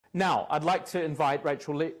Now, I'd like to invite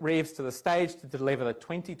Rachel Reeves to the stage to deliver the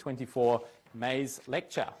 2024 Mais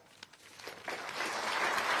lecture.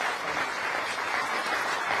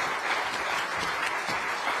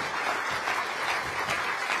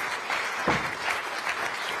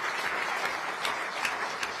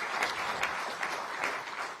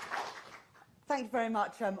 Thank you very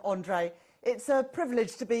much, Andre. It's a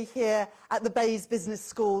privilege to be here at the Mais Business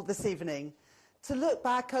School this evening to look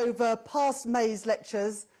back over past Mais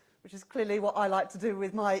lectures, which is clearly what I like to do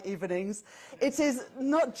with my evenings. It is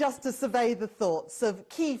not just to survey the thoughts of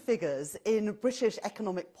key figures in British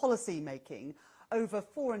economic policy making over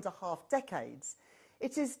 4.5 decades.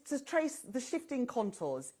 It is to trace the shifting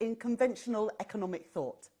contours in conventional economic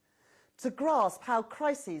thought, to grasp how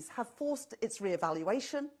crises have forced its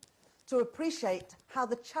re-evaluation, to appreciate how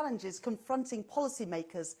the challenges confronting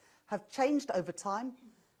policymakers have changed over time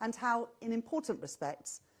and how, in important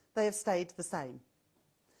respects, they have stayed the same.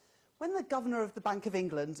 When the Governor of the Bank of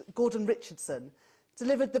England, Gordon Richardson,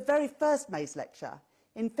 delivered the very first Mais lecture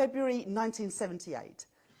in February 1978,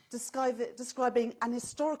 describing an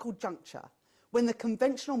historical juncture when the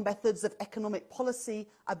conventional methods of economic policy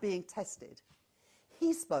are being tested,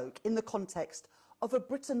 he spoke in the context of a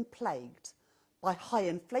Britain plagued by high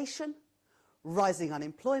inflation, rising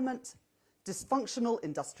unemployment, dysfunctional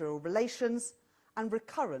industrial relations, and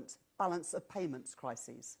recurrent balance of payments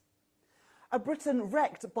crises. A Britain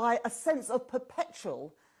wrecked by a sense of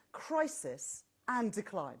perpetual crisis and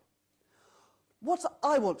decline. What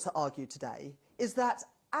I want to argue today is that,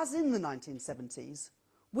 as in the 1970s,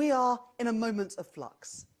 we are in a moment of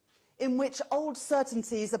flux, in which old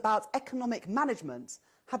certainties about economic management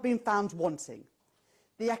have been found wanting.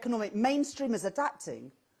 The economic mainstream is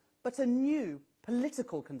adapting, but a new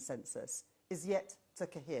political consensus is yet to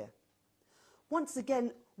cohere. Once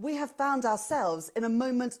again, we have found ourselves in a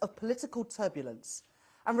moment of political turbulence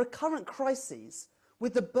and recurrent crises,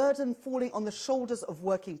 with the burden falling on the shoulders of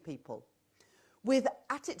working people, with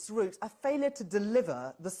at its root a failure to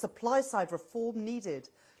deliver the supply-side reform needed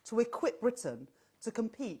to equip Britain to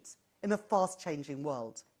compete in a fast-changing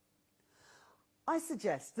world. I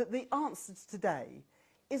suggest that the answer today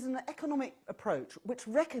is an economic approach which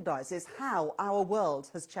recognises how our world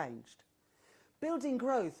has changed, building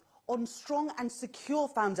growth on strong and secure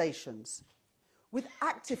foundations, with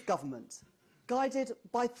active government guided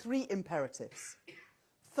by 3 imperatives.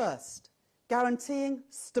 First, guaranteeing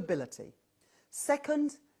stability.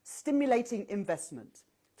 Second, stimulating investment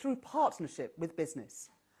through partnership with business.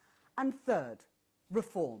 And third,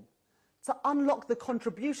 reform, to unlock the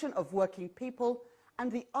contribution of working people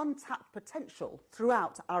and the untapped potential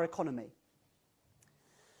throughout our economy.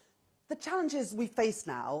 The challenges we face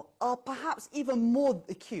now are perhaps even more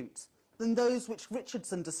acute than those which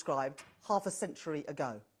Richardson described half a century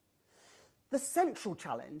ago. The central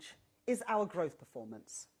challenge is our growth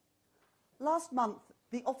performance. Last month,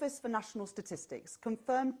 the Office for National Statistics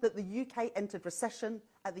confirmed that the UK entered recession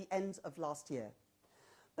at the end of last year.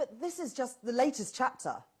 But this is just the latest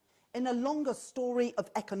chapter in a longer story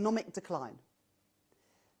of economic decline.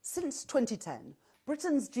 Since 2010,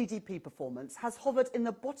 Britain's GDP performance has hovered in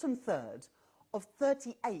the bottom third of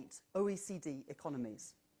 38 OECD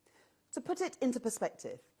economies. To put it into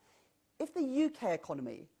perspective, if the UK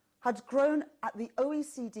economy had grown at the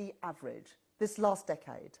OECD average this last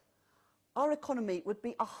decade, our economy would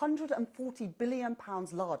be £140 billion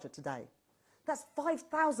larger today. That's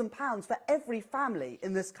 £5,000 for every family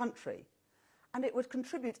in this country, and it would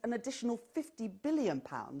contribute an additional £50 billion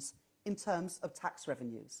in terms of tax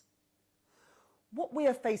revenues. What we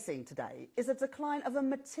are facing today is a decline of a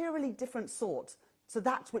materially different sort to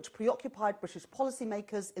that which preoccupied British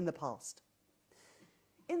policymakers in the past.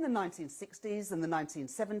 In the 1960s and the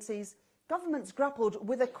 1970s, governments grappled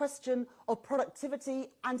with a question of productivity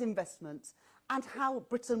and investment and how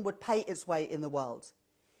Britain would pay its way in the world,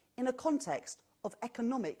 in a context of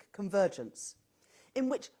economic convergence, in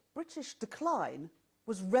which British decline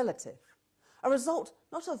was relative, a result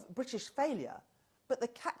not of British failure, but the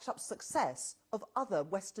catch-up success of other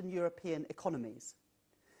Western European economies.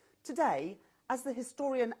 Today, as the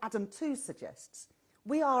historian Adam Tooze suggests,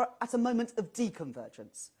 we are at a moment of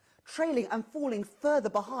deconvergence, trailing and falling further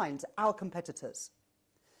behind our competitors.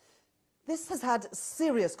 This has had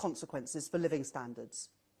serious consequences for living standards,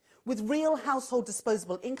 with real household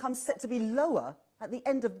disposable incomes set to be lower at the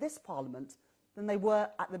end of this Parliament than they were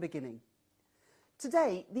at the beginning.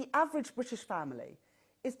 Today, the average British family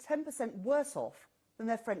is 10% worse off than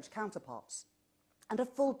their French counterparts, and a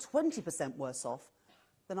full 20% worse off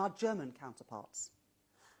than our German counterparts.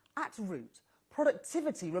 At root,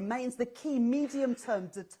 productivity remains the key medium-term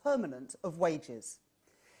determinant of wages.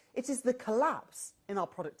 It is the collapse in our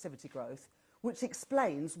productivity growth which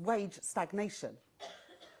explains wage stagnation.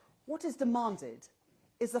 What is demanded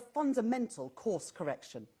is a fundamental course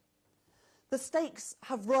correction. The stakes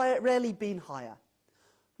have rarely been higher,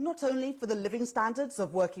 not only for the living standards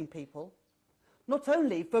of working people, not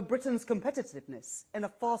only for Britain's competitiveness in a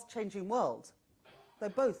fast-changing world, though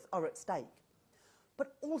both are at stake,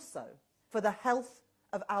 but also for the health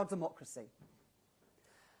of our democracy.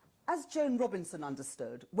 As Joan Robinson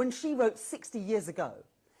understood when she wrote 60 years ago,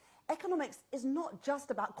 economics is not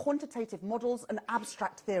just about quantitative models and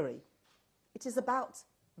abstract theory. It is about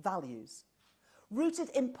values, rooted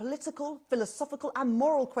in political, philosophical and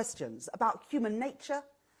moral questions about human nature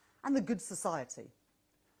and the good society.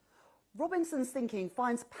 Robinson's thinking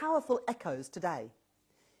finds powerful echoes today.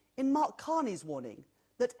 In Mark Carney's warning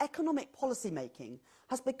that economic policy making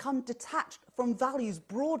has become detached from values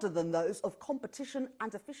broader than those of competition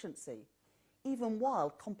and efficiency, even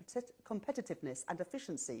while competitiveness and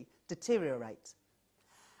efficiency deteriorate.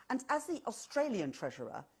 And as the Australian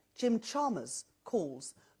Treasurer, Jim Chalmers,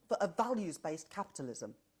 calls for a values-based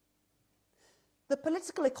capitalism. The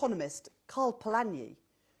political economist Karl Polanyi,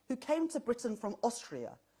 who came to Britain from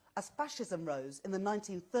Austria as fascism rose in the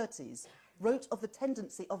 1930s, wrote of the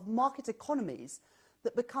tendency of market economies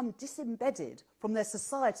that become disembedded from their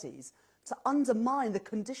societies to undermine the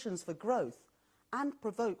conditions for growth and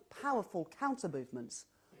provoke powerful counter-movements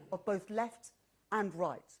of both left and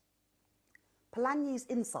right. Polanyi's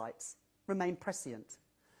insights remain prescient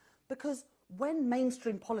because when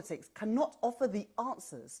mainstream politics cannot offer the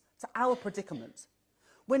answers to our predicament,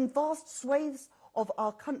 when vast swathes of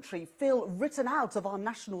our country feel written out of our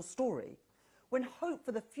national story, when hope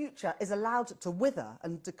for the future is allowed to wither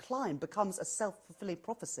and decline becomes a self-fulfilling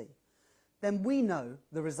prophecy, then we know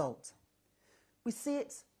the result. We see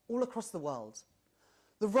it all across the world.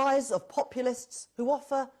 The rise of populists who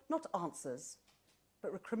offer not answers,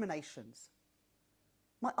 but recriminations.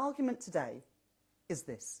 My argument today is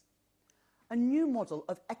this. A new model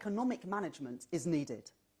of economic management is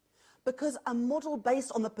needed because a model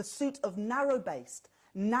based on the pursuit of narrow-based,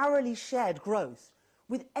 narrowly shared growth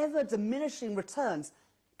with ever-diminishing returns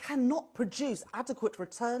cannot produce adequate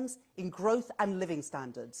returns in growth and living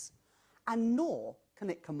standards, and nor can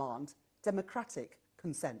it command democratic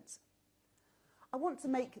consent. I want to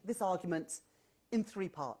make this argument in three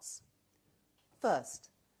parts. First,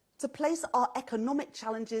 to place our economic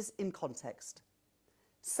challenges in context.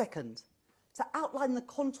 Second, to outline the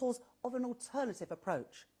contours of an alternative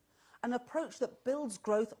approach, an approach that builds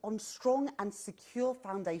growth on strong and secure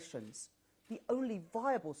foundations, the only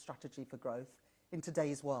viable strategy for growth in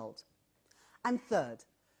today's world. And third,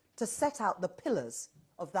 to set out the pillars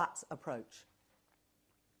of that approach.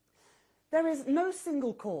 There is no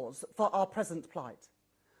single cause for our present plight.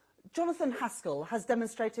 Jonathan Haskell has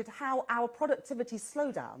demonstrated how our productivity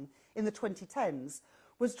slowdown in the 2010s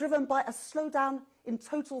was driven by a slowdown in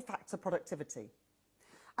total factor productivity.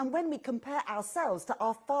 And when we compare ourselves to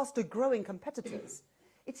our faster growing competitors,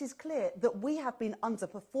 it is clear that we have been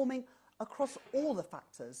underperforming across all the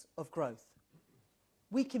factors of growth.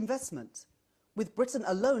 Weak investment, with Britain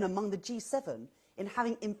alone among the G7 in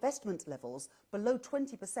having investment levels below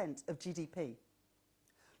 20% of GDP.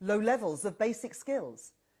 Low levels of basic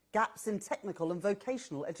skills, gaps in technical and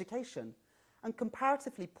vocational education, and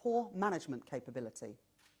comparatively poor management capability.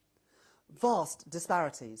 Vast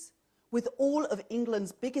disparities, with all of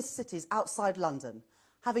England's biggest cities outside London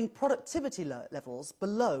having productivity levels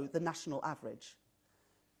below the national average.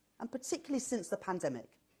 And particularly since the pandemic,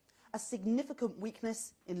 a significant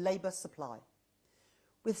weakness in labour supply,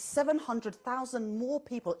 with 700,000 more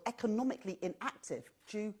people economically inactive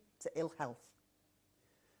due to ill health.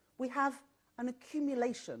 We have an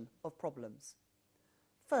accumulation of problems.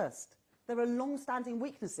 First, there are long-standing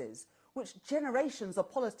weaknesses which generations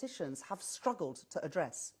of politicians have struggled to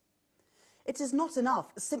address. It is not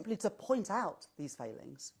enough simply to point out these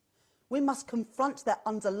failings. We must confront their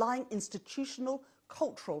underlying institutional,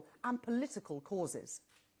 cultural and political causes.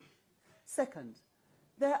 Second,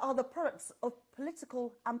 there are the products of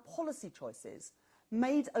political and policy choices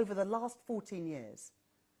made over the last 14 years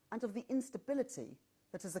and of the instability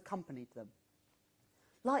that has accompanied them.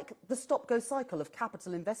 Like the stop-go cycle of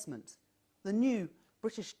capital investment, the new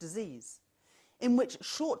British disease, in which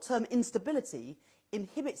short-term instability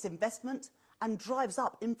inhibits investment and drives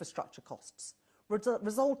up infrastructure costs,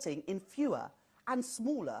 resulting in fewer and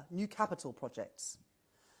smaller new capital projects,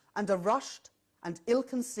 and a rushed and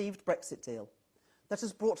ill-conceived Brexit deal that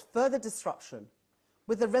has brought further disruption,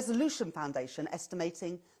 with the Resolution Foundation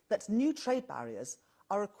estimating that new trade barriers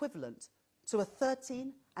are equivalent to a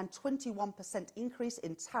 13% and 21% increase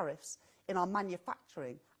in tariffs in our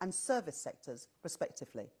manufacturing and service sectors,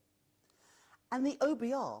 respectively. And the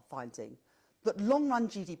OBR finding that long-run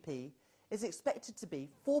GDP is expected to be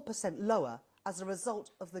 4% lower as a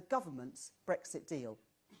result of the government's Brexit deal.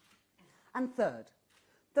 And third,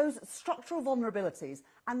 those structural vulnerabilities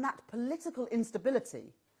and that political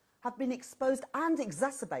instability have been exposed and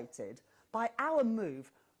exacerbated by our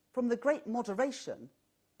move from the great moderation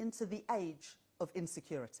into the age of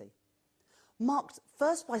insecurity, marked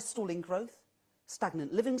first by stalling growth,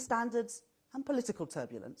 stagnant living standards and political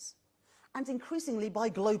turbulence, and increasingly by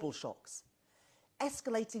global shocks,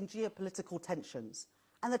 escalating geopolitical tensions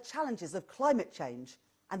and the challenges of climate change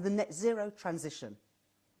and the net zero transition.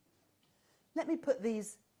 Let me put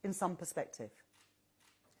these in some perspective.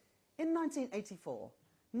 In 1984,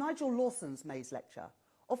 Nigel Lawson's Mais lecture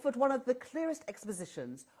offered one of the clearest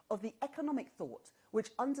expositions of the economic thought which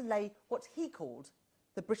underlay what he called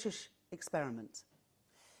the British experiment.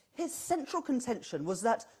 His central contention was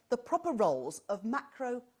that the proper roles of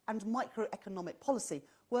macro and microeconomic policy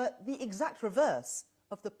were the exact reverse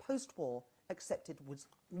of the post-war accepted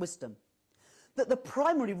wisdom. That the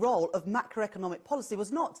primary role of macroeconomic policy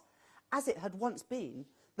was not, as it had once been,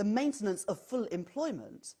 the maintenance of full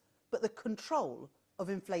employment, but the control of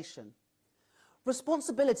inflation.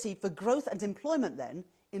 Responsibility for growth and employment, then,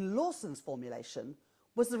 in Lawson's formulation,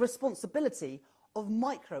 was the responsibility of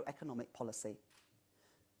microeconomic policy.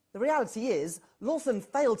 The reality is, Lawson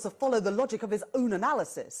failed to follow the logic of his own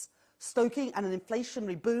analysis, stoking an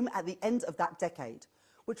inflationary boom at the end of that decade,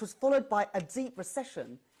 which was followed by a deep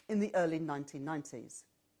recession in the early 1990s.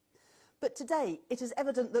 But today, it is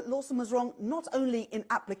evident that Lawson was wrong not only in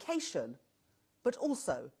application, but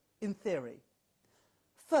also in theory.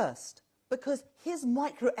 First, because his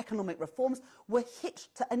microeconomic reforms were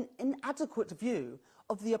hitched to an inadequate view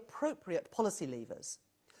of the appropriate policy levers,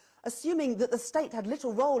 assuming that the state had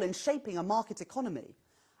little role in shaping a market economy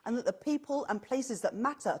and that the people and places that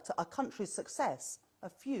matter to a country's success are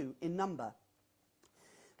few in number.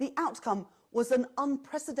 The outcome was an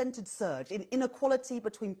unprecedented surge in inequality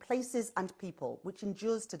between places and people, which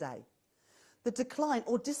endures today. The decline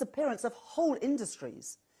or disappearance of whole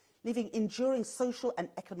industries, leaving enduring social and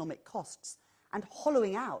economic costs and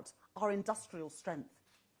hollowing out our industrial strength.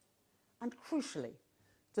 And crucially,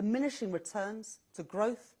 diminishing returns to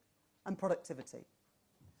growth and productivity.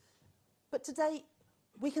 But today,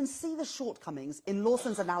 we can see the shortcomings in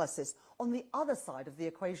Lawson's analysis on the other side of the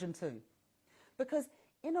equation too. Because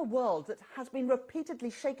in a world that has been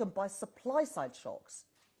repeatedly shaken by supply-side shocks,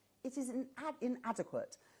 it is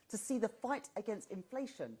inadequate to see the fight against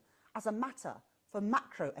inflation as a matter for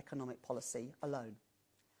macroeconomic policy alone.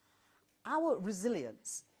 Our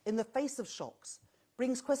resilience in the face of shocks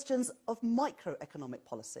brings questions of microeconomic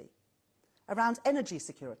policy around energy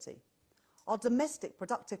security, our domestic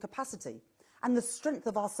productive capacity, and the strength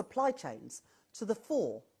of our supply chains to the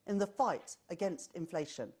fore in the fight against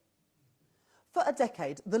inflation. For a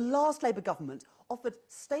decade, the last Labour government offered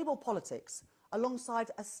stable politics alongside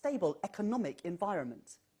a stable economic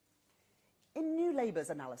environment. In New Labour's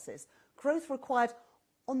analysis, growth required,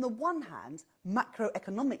 on the one hand,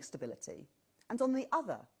 macroeconomic stability, and on the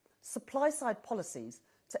other, supply-side policies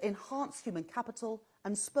to enhance human capital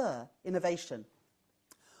and spur innovation.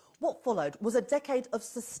 What followed was a decade of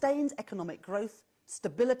sustained economic growth,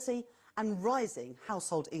 stability, and rising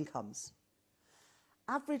household incomes.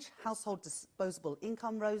 Average household disposable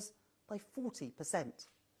income rose by 40%.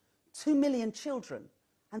 2 million children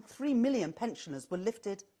and 3 million pensioners were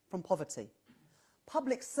lifted from poverty.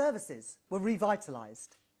 Public services were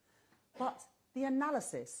revitalised. But the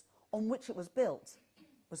analysis on which it was built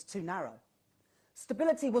was too narrow.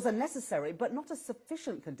 Stability was a necessary but not a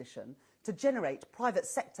sufficient condition to generate private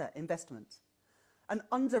sector investment. An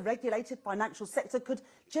under-regulated financial sector could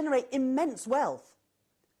generate immense wealth,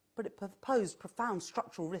 but it posed profound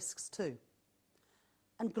structural risks too.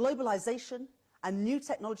 And globalisation and new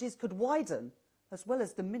technologies could widen as well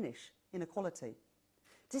as diminish inequality,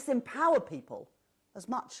 disempower people as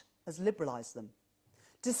much as liberalise them,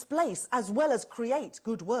 displace as well as create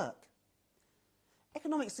good work.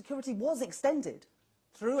 Economic security was extended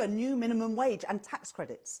through a new minimum wage and tax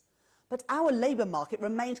credits, but our labour market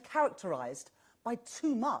remained characterised by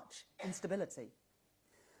too much instability.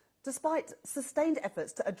 Despite sustained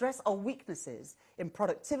efforts to address our weaknesses in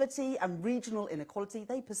productivity and regional inequality,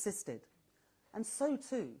 they persisted. And so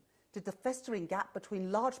too did the festering gap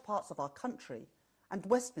between large parts of our country and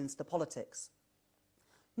Westminster politics.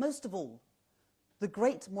 Most of all, the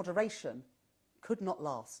great moderation could not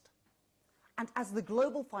last. And as the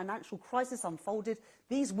global financial crisis unfolded,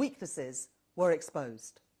 these weaknesses were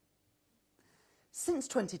exposed. Since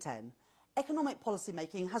 2010, economic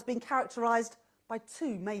policymaking has been characterised by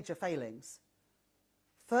two major failings.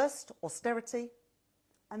 First, austerity,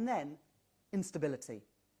 and then instability.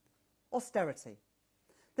 Austerity.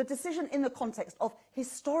 The decision in the context of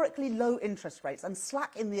historically low interest rates and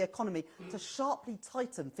slack in the economy to sharply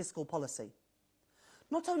tighten fiscal policy.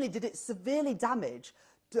 Not only did it severely damage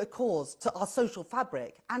the cause to our social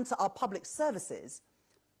fabric and to our public services,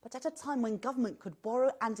 but at a time when government could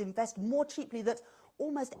borrow and invest more cheaply than at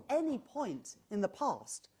almost any point in the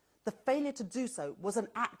past, the failure to do so was an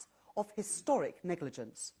act of historic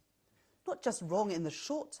negligence. Not just wrong in the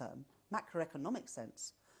short-term, macroeconomic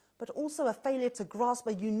sense, but also a failure to grasp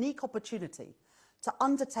a unique opportunity to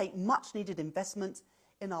undertake much-needed investment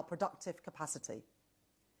in our productive capacity.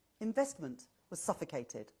 Investment was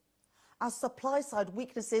suffocated, as supply-side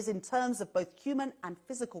weaknesses in terms of both human and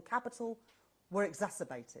physical capital were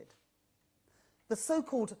exacerbated. The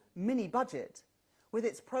so-called mini-budget, with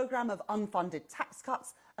its programme of unfunded tax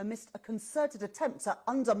cuts amidst a concerted attempt to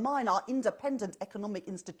undermine our independent economic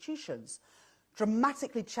institutions,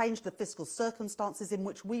 dramatically changed the fiscal circumstances in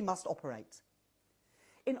which we must operate.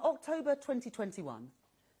 In October 2021,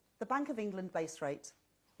 the Bank of England base rate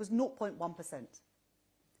was 0.1%.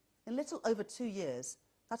 In little over 2 years,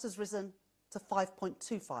 that has risen to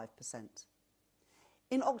 5.25%.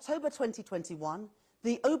 In October 2021,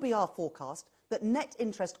 the OBR forecast that net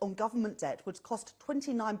interest on government debt would cost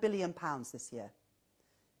 £29 billion this year.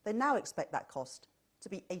 They now expect that cost to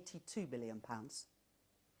be £82 billion.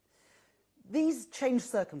 These changed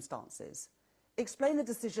circumstances explain the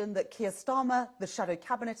decision that Keir Starmer, the Shadow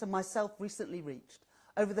Cabinet and myself recently reached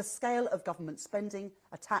over the scale of government spending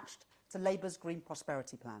attached to Labour's Green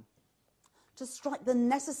Prosperity Plan, to strike the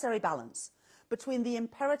necessary balance between the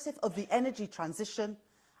imperative of the energy transition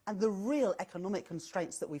and the real economic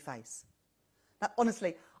constraints that we face. Now,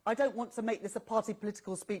 honestly, I don't want to make this a party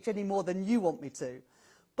political speech any more than you want me to,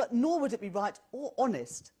 but nor would it be right or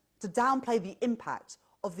honest to downplay the impact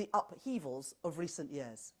of the upheavals of recent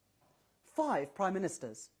years. 5 Prime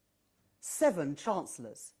Ministers, 7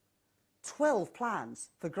 Chancellors, 12 plans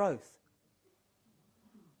for growth.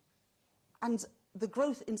 And the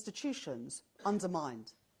growth institutions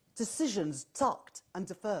undermined, decisions tucked and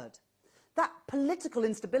deferred. That political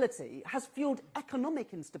instability has fuelled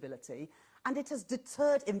economic instability, and it has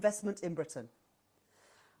deterred investment in Britain.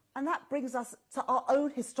 And that brings us to our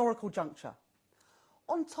own historical juncture.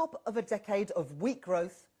 On top of a decade of weak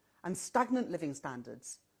growth and stagnant living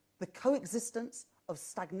standards, the coexistence of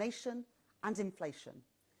stagnation and inflation,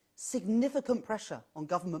 significant pressure on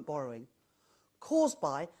government borrowing, caused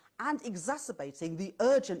by and exacerbating the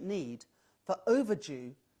urgent need for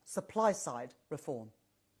overdue supply-side reform.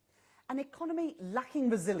 An economy lacking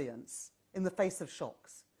resilience in the face of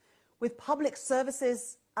shocks, with public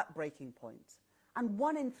services at breaking point, and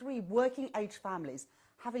 1 in 3 working-age families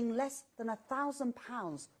having less than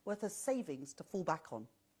 £1,000 worth of savings to fall back on.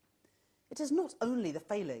 It is not only the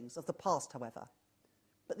failings of the past, however,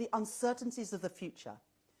 but the uncertainties of the future,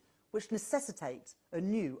 which necessitate a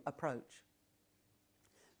new approach.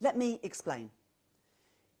 Let me explain.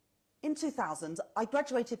 In 2000, I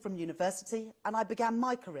graduated from university and I began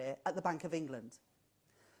my career at the Bank of England.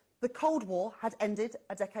 The Cold War had ended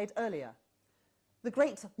a decade earlier. The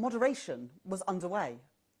Great Moderation was underway.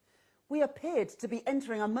 We appeared to be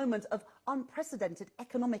entering a moment of unprecedented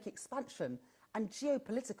economic expansion and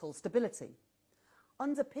geopolitical stability,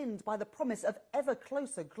 underpinned by the promise of ever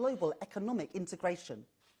closer global economic integration.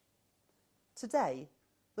 Today,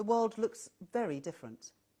 the world looks very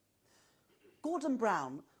different. Gordon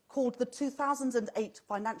Brown called the 2008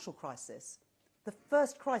 financial crisis the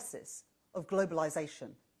first crisis of globalization.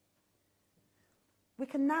 We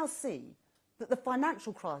can now see that the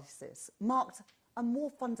financial crisis marked a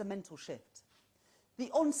more fundamental shift,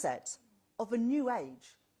 the onset of a new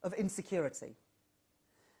age of insecurity.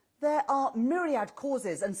 There are myriad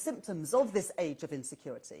causes and symptoms of this age of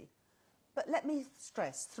insecurity, but let me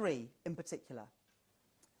stress 3 in particular.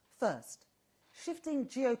 First, shifting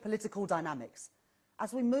geopolitical dynamics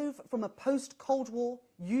as we move from a post-Cold War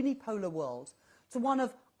unipolar world to one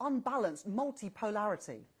of unbalanced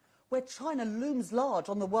multipolarity, where China looms large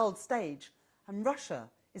on the world stage and Russia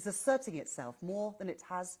is asserting itself more than it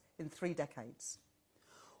has in 3 decades.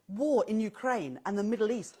 War in Ukraine and the Middle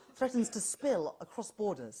East threatens to spill across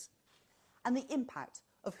borders. And the impact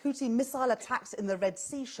of Houthi missile attacks in the Red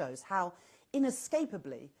Sea shows how,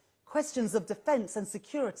 inescapably, questions of defence and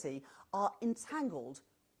security are entangled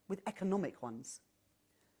with economic ones.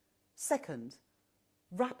 Second,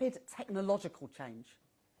 rapid technological change.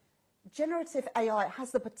 Generative AI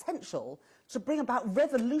has the potential to bring about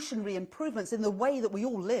revolutionary improvements in the way that we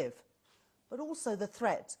all live, but also the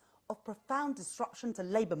threat of profound disruption to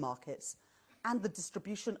labour markets and the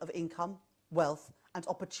distribution of income, wealth and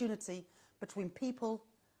opportunity between people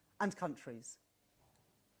and countries.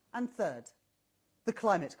 And third, the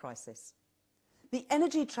climate crisis. The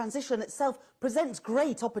energy transition itself presents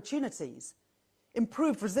great opportunities: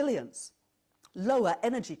 improved resilience, lower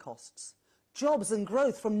energy costs, jobs and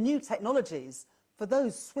growth from new technologies for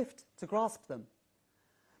those swift to grasp them.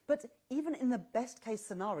 But even in the best case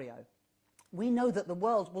scenario, we know that the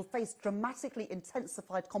world will face dramatically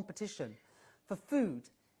intensified competition for food,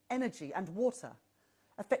 energy and water,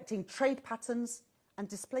 affecting trade patterns and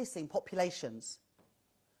displacing populations.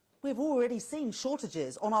 We've already seen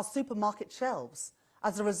shortages on our supermarket shelves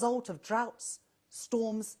as a result of droughts,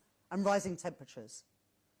 storms and rising temperatures.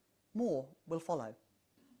 More will follow.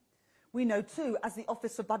 We know too, as the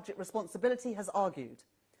Office for Budget Responsibility has argued,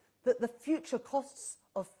 that the future costs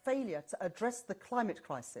of failure to address the climate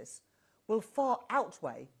crisis will far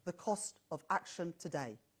outweigh the cost of action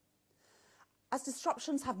today. As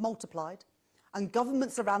disruptions have multiplied and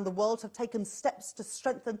governments around the world have taken steps to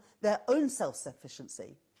strengthen their own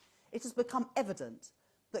self-sufficiency, it has become evident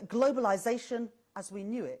that globalisation as we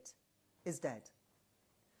knew it is dead.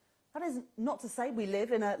 That is not to say we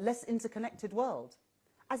live in a less interconnected world,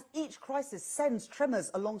 as each crisis sends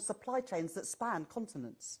tremors along supply chains that span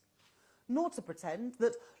continents, nor to pretend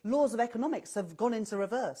that laws of economics have gone into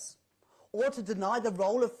reverse, or to deny the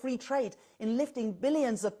role of free trade in lifting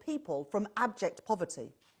billions of people from abject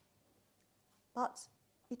poverty. But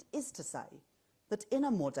it is to say that in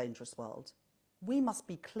a more dangerous world, we must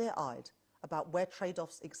be clear-eyed about where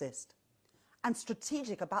trade-offs exist and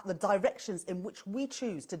strategic about the directions in which we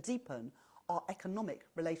choose to deepen our economic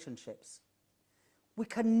relationships. We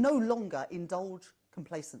can no longer indulge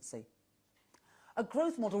complacency. A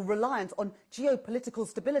growth model reliant on geopolitical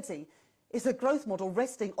stability is a growth model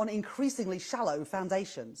resting on increasingly shallow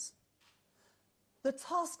foundations. The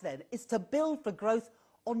task then is to build for growth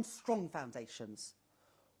on strong foundations,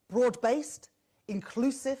 broad-based,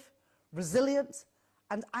 inclusive, resilient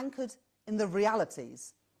and anchored in the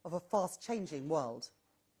realities of a fast-changing world.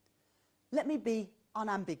 Let me be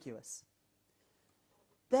unambiguous.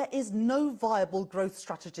 There is no viable growth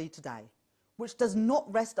strategy today which does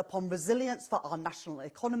not rest upon resilience for our national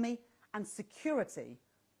economy and security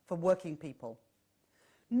for working people.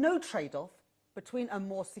 No trade-off between a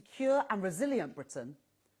more secure and resilient Britain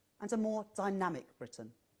and a more dynamic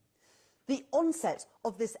Britain. The onset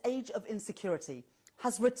of this age of insecurity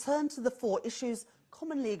has returned to the fore issues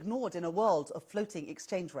commonly ignored in a world of floating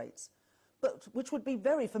exchange rates, but which would be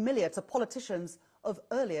very familiar to politicians of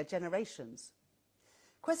earlier generations.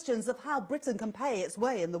 Questions of how Britain can pay its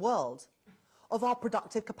way in the world, of our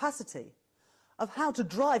productive capacity, of how to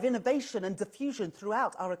drive innovation and diffusion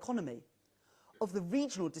throughout our economy, of the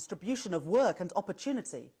regional distribution of work and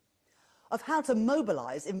opportunity, of how to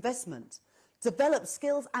mobilise investment, develop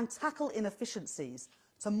skills and tackle inefficiencies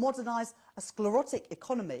to modernise a sclerotic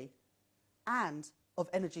economy, and of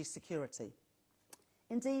energy security.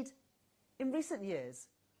 Indeed, in recent years,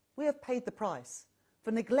 we have paid the price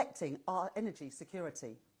for neglecting our energy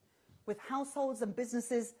security, with households and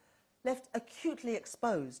businesses left acutely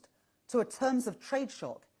exposed to a terms of trade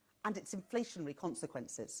shock and its inflationary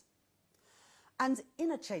consequences. And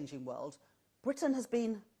in a changing world, Britain has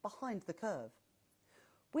been behind the curve.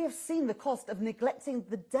 We have seen the cost of neglecting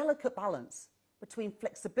the delicate balance between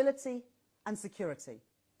flexibility and security,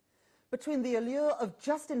 between the allure of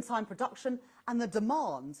just-in-time production and the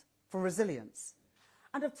demand for resilience,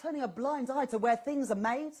 and of turning a blind eye to where things are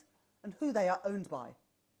made and who they are owned by.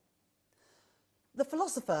 The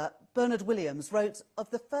philosopher Bernard Williams wrote of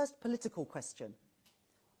the first political question,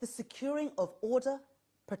 the securing of order,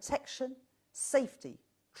 protection, safety,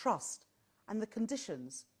 trust, and the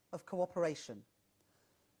conditions of cooperation.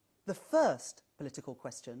 The first political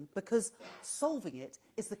question, because solving it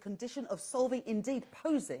is the condition of solving, indeed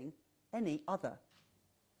posing, any other.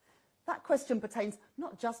 That question pertains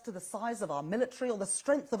not just to the size of our military or the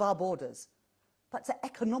strength of our borders, but to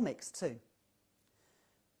economics too.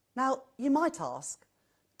 Now, you might ask,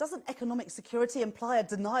 doesn't economic security imply a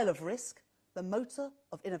denial of risk, the motor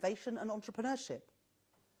of innovation and entrepreneurship?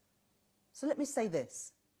 So let me say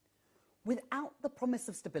this. Without the promise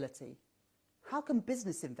of stability, how can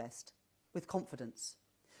business invest with confidence?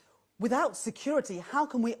 Without security, how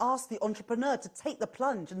can we ask the entrepreneur to take the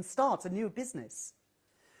plunge and start a new business?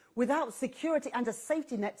 Without security and a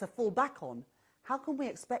safety net to fall back on, how can we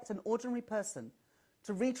expect an ordinary person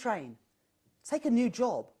to retrain, take a new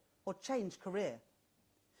job, or change career?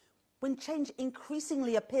 When change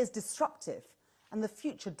increasingly appears disruptive and the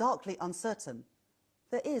future darkly uncertain,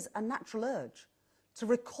 there is a natural urge to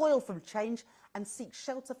recoil from change and seek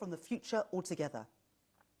shelter from the future altogether.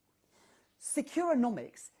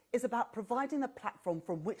 Securenomics is about providing a platform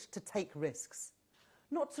from which to take risks,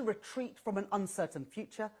 not to retreat from an uncertain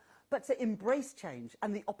future, but to embrace change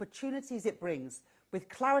and the opportunities it brings with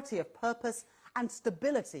clarity of purpose and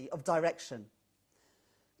stability of direction.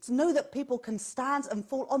 To know that people can stand and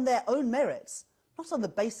fall on their own merits, not on the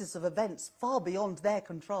basis of events far beyond their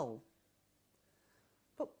control.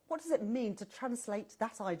 But what does it mean to translate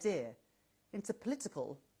that idea into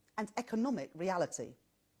political and economic reality?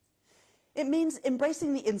 It means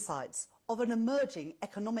embracing the insights of an emerging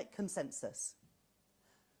economic consensus.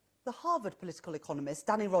 The Harvard political economist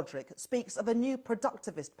Danny Roderick speaks of a new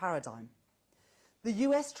productivist paradigm. The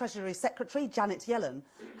US Treasury Secretary Janet Yellen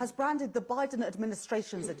has branded the Biden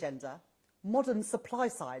administration's agenda modern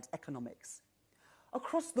supply-side economics.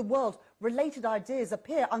 Across the world, related ideas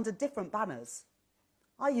appear under different banners.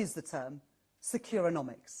 I use the term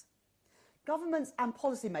securenomics. Governments and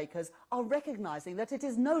policymakers are recognising that it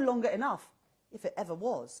is no longer enough, if it ever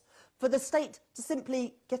was, for the state to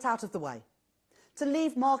simply get out of the way, to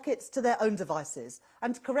leave markets to their own devices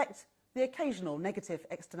and correct the occasional negative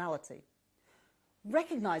externality.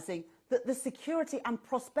 Recognising that the security and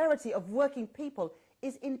prosperity of working people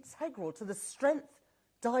is integral to the strength,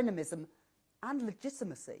 dynamism and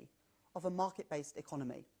legitimacy of a market-based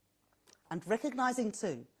economy. And recognising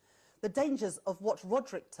too the dangers of what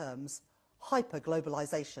Roderick terms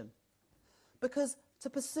hyper-globalisation. Because to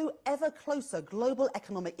pursue ever closer global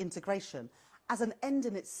economic integration as an end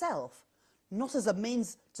in itself, not as a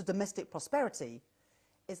means to domestic prosperity,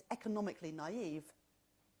 is economically naive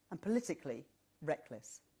and politically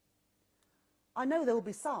reckless. I know there will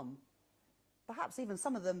be some, perhaps even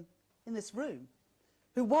some of them in this room,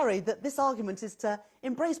 who worry that this argument is to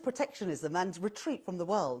embrace protectionism and retreat from the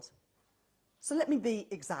world. So let me be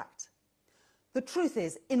exact. The truth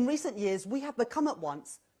is, in recent years, we have become at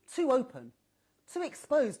once too open, too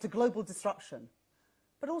exposed to global disruption,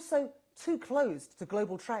 but also too closed to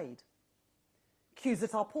global trade. Queues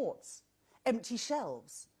at our ports, empty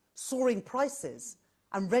shelves, soaring prices,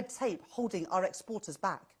 and red tape holding our exporters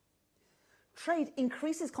back. Trade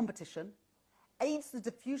increases competition, aids the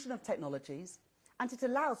diffusion of technologies, and it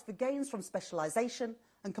allows for gains from specialisation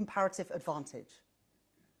and comparative advantage.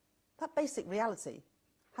 That basic reality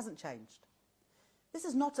hasn't changed. This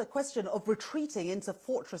is not a question of retreating into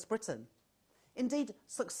Fortress Britain. Indeed,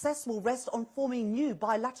 success will rest on forming new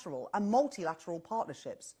bilateral and multilateral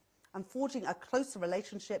partnerships and forging a closer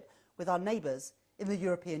relationship with our neighbours in the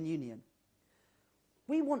European Union.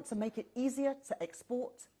 We want to make it easier to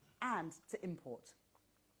export and to import.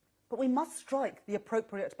 But we must strike the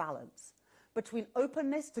appropriate balance between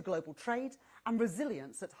openness to global trade and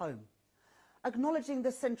resilience at home, acknowledging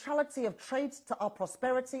the centrality of trade to our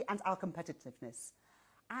prosperity and our competitiveness,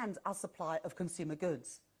 and our supply of consumer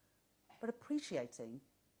goods, but appreciating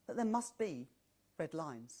that there must be red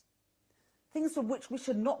lines, things from which we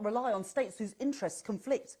should not rely on states whose interests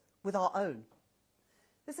conflict with our own.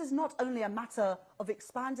 This is not only a matter of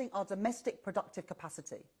expanding our domestic productive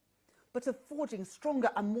capacity, but of forging stronger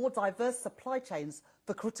and more diverse supply chains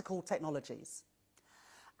for critical technologies.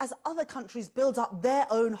 As other countries build up their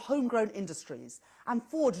own homegrown industries and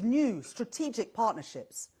forge new strategic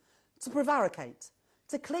partnerships, to prevaricate,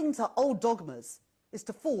 to cling to old dogmas, is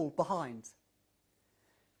to fall behind.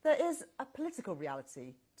 There is a political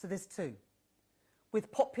reality to this too,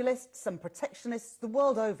 with populists and protectionists the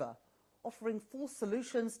world over offering false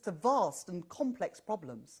solutions to vast and complex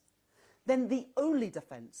problems. Then the only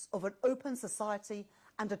defence of an open society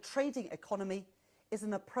and a trading economy is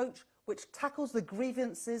an approach which tackles the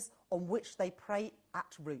grievances on which they prey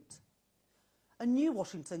at root. A new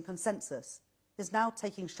Washington consensus is now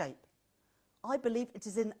taking shape. I believe it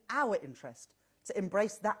is in our interest to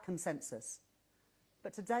embrace that consensus.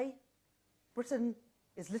 But today, Britain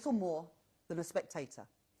is little more than a spectator.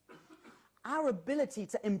 Our ability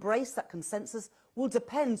to embrace that consensus will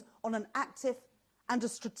depend on an active and a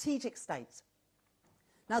strategic state.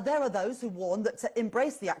 Now, there are those who warn that to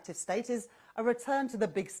embrace the active state is a return to the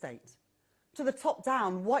big state, to the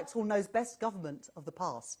top-down, Whitehall knows best government of the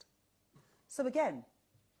past. So again,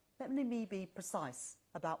 let me be precise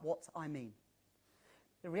about what I mean.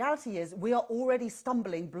 The reality is we are already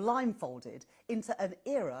stumbling blindfolded into an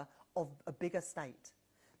era of a bigger state,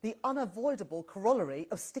 the unavoidable corollary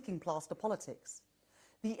of sticking plaster politics,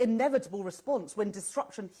 the inevitable response when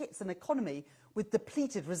disruption hits an economy with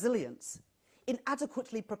depleted resilience,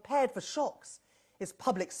 inadequately prepared for shocks, its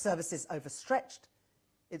public services overstretched,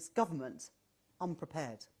 its government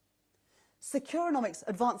unprepared. Securenomics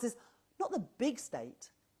advances not the big state,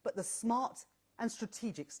 but the smart and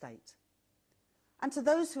strategic state. And to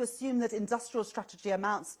those who assume that industrial strategy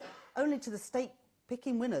amounts only to the state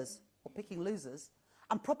picking winners or picking losers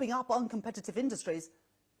and propping up uncompetitive industries,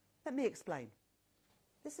 let me explain.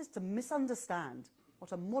 This is to misunderstand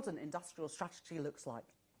what a modern industrial strategy looks like.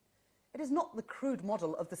 It is not the crude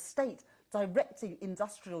model of the state directing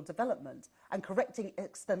industrial development and correcting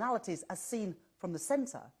externalities as seen from the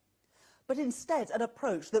centre, but instead an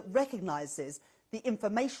approach that recognises the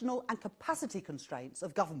informational and capacity constraints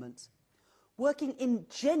of government, working in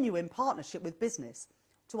genuine partnership with business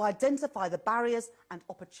to identify the barriers and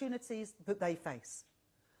opportunities that they face,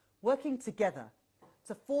 working together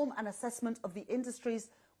to form an assessment of the industries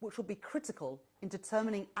which will be critical in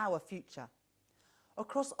determining our future,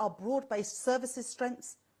 across our broad-based services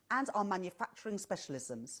strengths and our manufacturing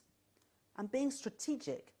specialisms, and being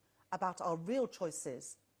strategic about our real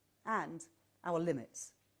choices and our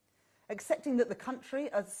limits, accepting that the country,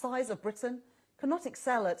 as the size of Britain, cannot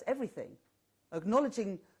excel at everything,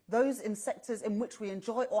 acknowledging those in sectors in which we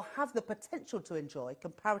enjoy or have the potential to enjoy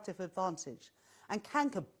comparative advantage and can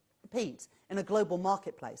compete in a global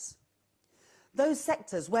marketplace. Those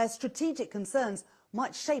sectors where strategic concerns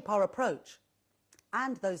might shape our approach,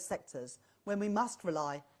 and those sectors when we must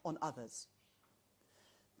rely on others.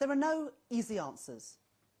 There are no easy answers,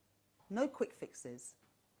 no quick fixes,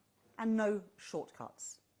 and no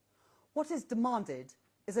shortcuts. What is demanded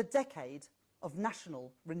is a decade of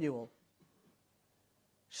national renewal,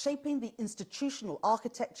 shaping the institutional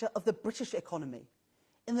architecture of the British economy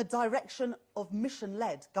in the direction of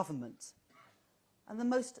mission-led government, and the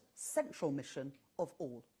most central mission of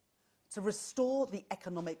all, to restore the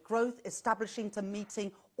economic growth establishing to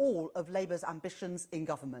meeting all of Labour's ambitions in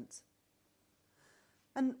government.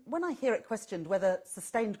 And when I hear it questioned whether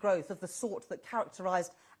sustained growth of the sort that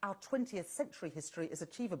characterised our 20th century history is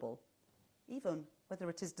achievable, even whether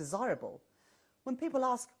it is desirable, when people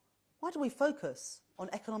ask, why do we focus on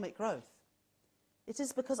economic growth? It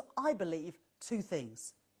is because I believe two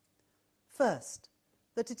things. First,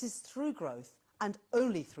 that it is through growth, and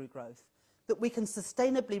only through growth, that we can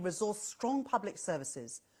sustainably resource strong public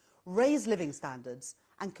services, raise living standards,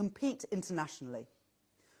 and compete internationally.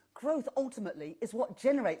 Growth ultimately is what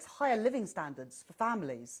generates higher living standards for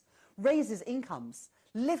families, raises incomes,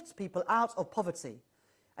 lifts people out of poverty,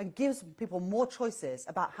 and gives people more choices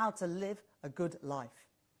about how to live a good life.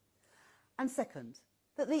 And second,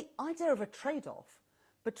 that the idea of a trade-off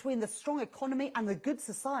between the strong economy and the good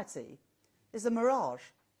society is a mirage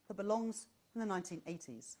that belongs in the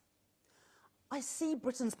 1980s. I see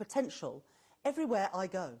Britain's potential everywhere I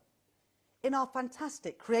go, in our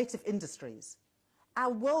fantastic creative industries,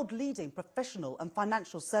 our world-leading professional and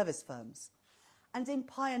financial service firms, and in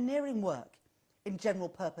pioneering work in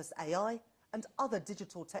general-purpose AI and other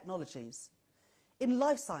digital technologies, in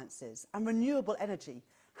life sciences and renewable energy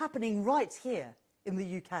happening right here in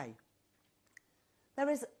the UK. There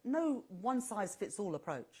is no one-size-fits-all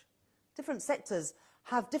approach. Different sectors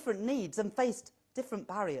have different needs and face different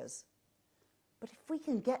barriers. But if we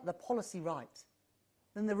can get the policy right,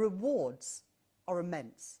 then the rewards are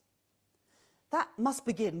immense. That must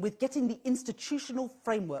begin with getting the institutional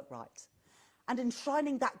framework right and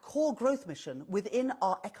enshrining that core growth mission within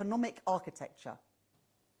our economic architecture.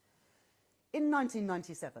 In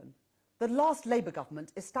 1997, the last Labour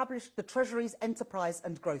government established the Treasury's Enterprise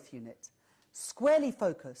and Growth Unit, squarely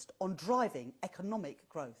focused on driving economic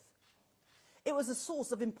growth. It was a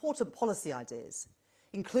source of important policy ideas,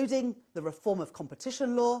 including the reform of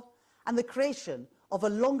competition law and the creation of a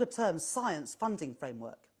longer-term science funding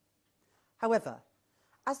framework. However,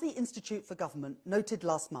 as the Institute for Government noted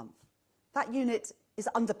last month, that unit is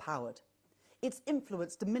underpowered, its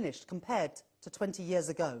influence diminished compared to 20 years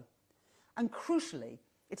ago, and crucially,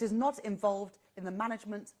 it is not involved in the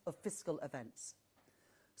management of fiscal events.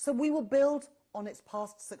 So we will build on its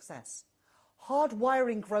past success,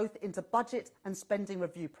 hardwiring growth into budget and spending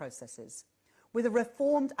review processes, with a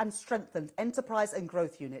reformed and strengthened Enterprise and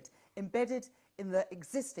Growth Unit embedded in the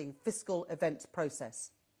existing fiscal event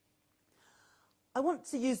process. I want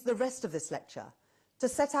to use the rest of this lecture to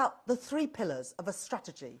set out the three pillars of a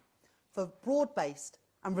strategy for broad-based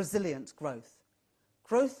and resilient growth.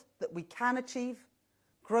 Growth that we can achieve,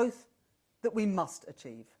 growth that we must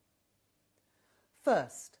achieve.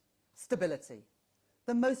 First, stability,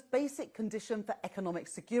 the most basic condition for economic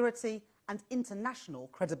security and international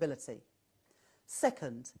credibility.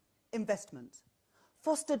 Second, investment,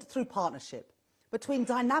 fostered through partnership between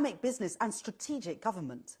dynamic business and strategic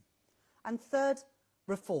government. And third,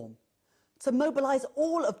 reform, to mobilise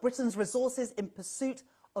all of Britain's resources in pursuit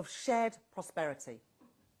of shared prosperity.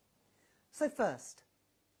 So first,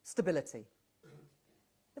 stability.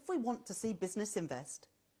 If we want to see business invest,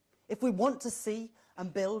 If we want to see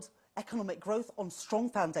and build economic growth on strong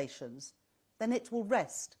foundations, then it will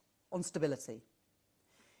rest on stability.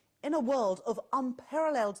 In a world of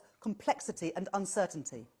unparalleled complexity and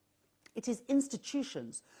uncertainty, it is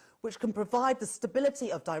institutions which can provide the stability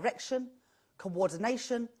of direction,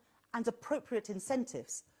 coordination, and appropriate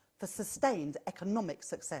incentives for sustained economic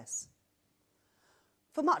success.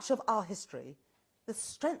 For much of our history, the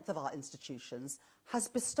strength of our institutions has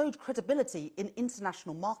bestowed credibility in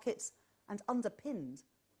international markets and underpinned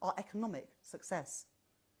our economic success.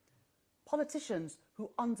 Politicians who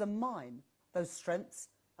undermine those strengths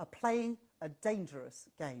are playing a dangerous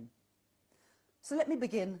game. So let me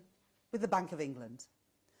begin with the Bank of England.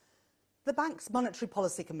 The bank's Monetary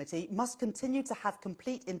Policy Committee must continue to have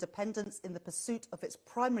complete independence in the pursuit of its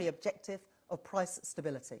primary objective of price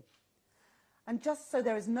stability. And just so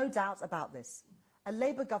there is no doubt about this, a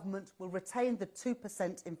Labour government will retain the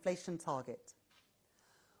 2% inflation target.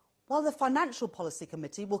 While the Financial Policy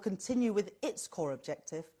Committee will continue with its core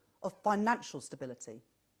objective of financial stability.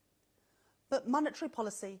 But monetary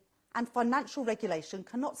policy and financial regulation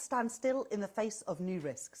cannot stand still in the face of new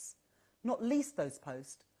risks, not least those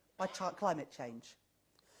posed by climate change.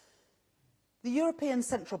 The European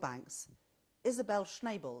Central Bank's Isabel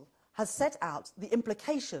Schnabel has set out the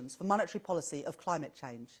implications for monetary policy of climate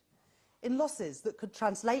change in losses that could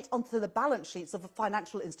translate onto the balance sheets of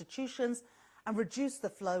financial institutions and reduce the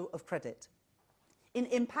flow of credit, in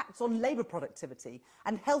impacts on labour productivity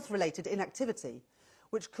and health-related inactivity,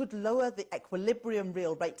 which could lower the equilibrium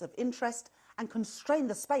real rate of interest and constrain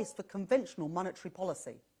the space for conventional monetary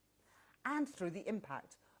policy, and through the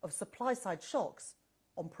impact of supply-side shocks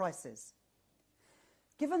on prices.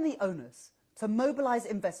 Given the onus to mobilise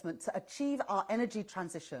investment to achieve our energy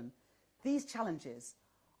transition, these challenges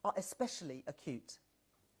are especially acute.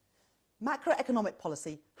 Macroeconomic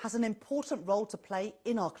policy has an important role to play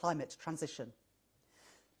in our climate transition.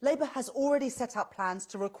 Labour has already set out plans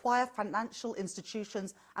to require financial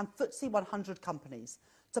institutions and FTSE 100 companies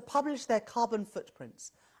to publish their carbon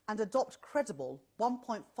footprints and adopt credible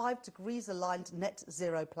 1.5 degrees aligned net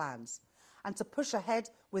zero plans, and to push ahead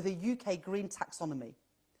with a UK green taxonomy.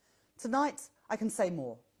 Tonight, I can say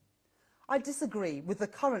more. I disagree with the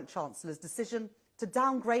current Chancellor's decision to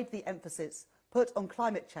downgrade the emphasis put on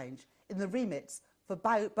climate change in the remits for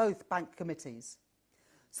both bank committees.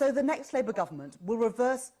 So the next Labour government will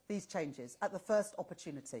reverse these changes at the first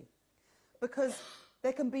opportunity, because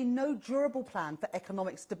there can be no durable plan for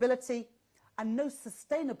economic stability and no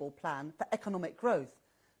sustainable plan for economic growth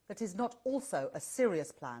that is not also a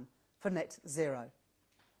serious plan for net zero.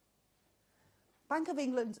 Bank of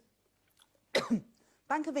England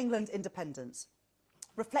independence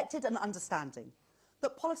reflected an understanding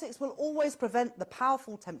that politics will always prevent the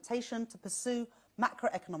powerful temptation to pursue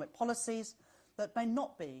macroeconomic policies that may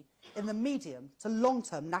not be in the medium to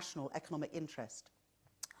long-term national economic interest,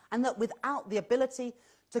 and that without the ability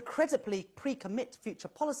to credibly pre-commit future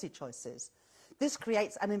policy choices, this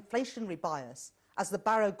creates an inflationary bias, as the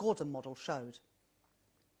Barrow-Gordon model showed.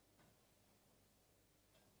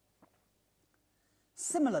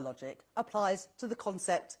 Similar logic applies to the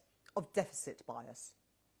concept of deficit bias.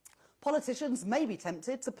 Politicians may be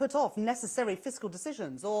tempted to put off necessary fiscal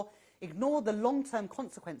decisions or ignore the long-term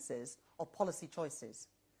consequences of policy choices.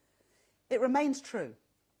 It remains true,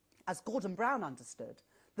 as Gordon Brown understood,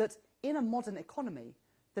 that in a modern economy,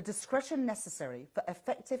 the discretion necessary for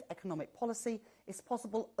effective economic policy is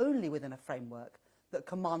possible only within a framework that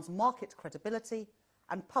commands market credibility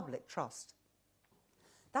and public trust.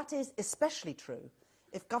 That is especially true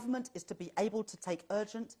if government is to be able to take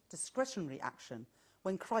urgent discretionary action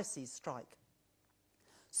when crises strike.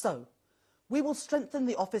 So, we will strengthen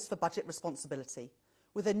the Office for Budget Responsibility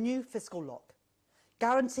with a new fiscal lock,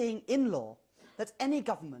 guaranteeing in law that any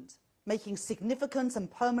government making significant and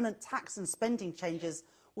permanent tax and spending changes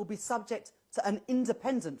will be subject to an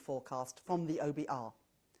independent forecast from the OBR.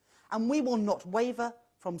 And we will not waver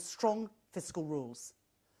from strong fiscal rules.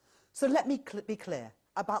 So let me be clear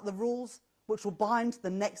about the rules which will bind the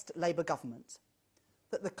next Labour government.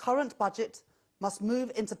 That the current budget must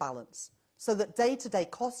move into balance so that day-to-day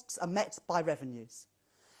costs are met by revenues,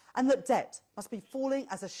 and that debt must be falling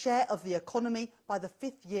as a share of the economy by the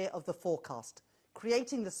 5th year of the forecast,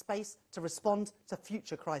 creating the space to respond to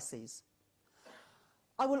future crises.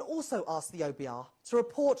 I will also ask the OBR to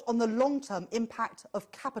report on the long-term impact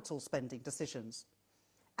of capital spending decisions.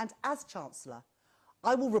 And as Chancellor,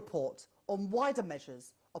 I will report on wider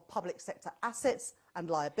measures of public sector assets and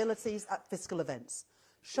liabilities at fiscal events,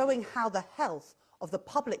 showing how the health of the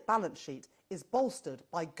public balance sheet is bolstered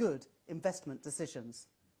by good investment decisions.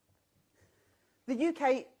 The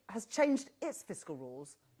UK has changed its fiscal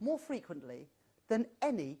rules more frequently than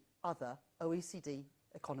any other OECD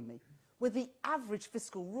economy, with the average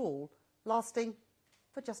fiscal rule lasting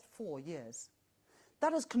for just 4 years.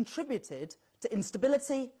 That has contributed to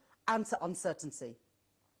instability and to uncertainty.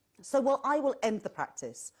 So while I will end the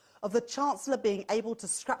practice of the Chancellor being able to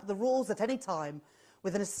scrap the rules at any time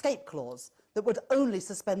with an escape clause that would only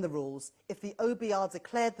suspend the rules if the OBR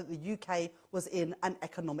declared that the UK was in an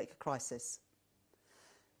economic crisis.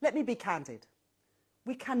 Let me be candid.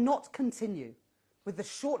 We cannot continue with the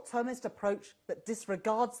short-termist approach that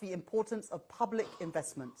disregards the importance of public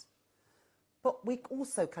investment. But we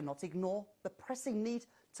also cannot ignore the pressing need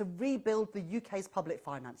to rebuild the UK's public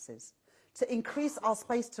finances, to increase our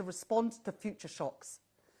space to respond to future shocks.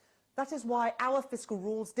 That is why our fiscal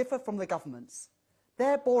rules differ from the government's.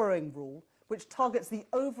 Their borrowing rule, which targets the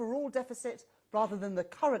overall deficit rather than the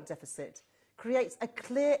current deficit, creates a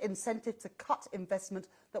clear incentive to cut investment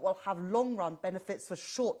that will have long-run benefits for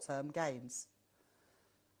short-term gains.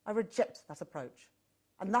 I reject that approach,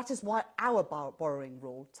 and that is why our borrowing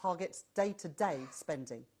rule targets day-to-day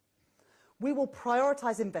spending. We will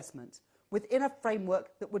prioritise investment within a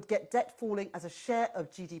framework that would get debt falling as a share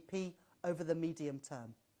of GDP over the medium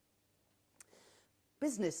term.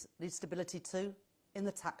 Business needs stability too in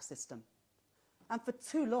the tax system. And for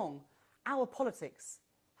too long, our politics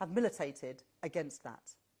have militated against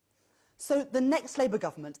that. So the next Labour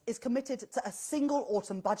government is committed to a single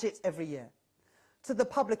autumn budget every year, to the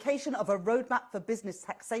publication of a roadmap for business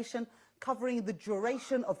taxation covering the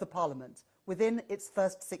duration of the Parliament within its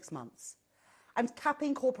first 6 months, and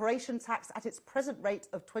capping corporation tax at its present rate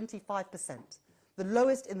of 25%, the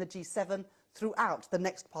lowest in the G7 throughout the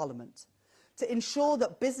next Parliament, to ensure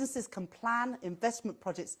that businesses can plan investment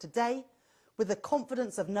projects today with the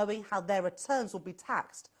confidence of knowing how their returns will be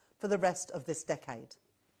taxed for the rest of this decade.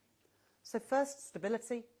 So first,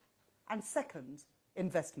 stability, and second,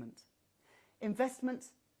 investment.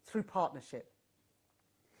 Investment through partnership.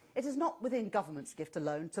 It is not within government's gift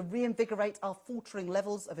alone to reinvigorate our faltering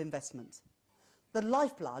levels of investment. The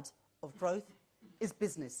lifeblood of growth is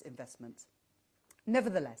business investment.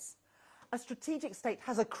 Nevertheless, a strategic state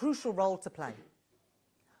has a crucial role to play.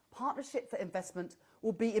 Partnership for investment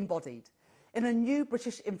will be embodied in a new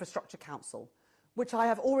British Infrastructure Council, which I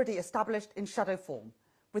have already established in shadow form,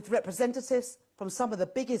 with representatives from some of the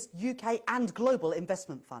biggest UK and global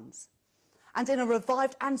investment funds, and in a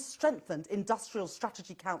revived and strengthened Industrial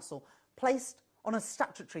Strategy Council placed on a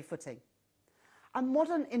statutory footing. A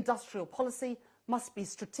modern industrial policy must be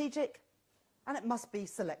strategic and it must be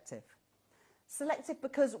selective. Selective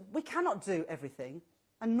because we cannot do everything,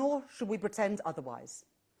 and nor should we pretend otherwise.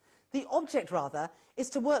 The object, rather, is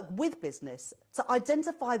to work with business to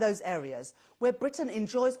identify those areas where Britain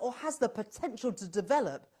enjoys or has the potential to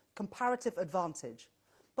develop comparative advantage,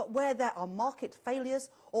 but where there are market failures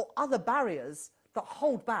or other barriers that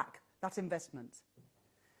hold back that investment.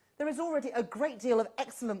 There is already a great deal of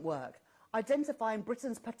excellent work identifying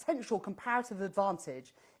Britain's potential comparative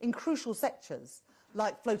advantage in crucial sectors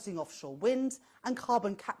like floating offshore wind and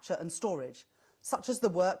carbon capture and storage, such as the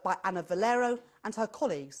work by Anna Valero and her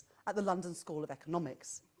colleagues at the London School of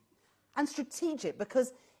Economics. And strategic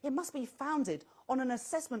because it must be founded on an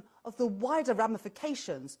assessment of the wider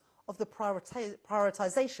ramifications of the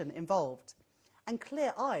prioritisation involved, and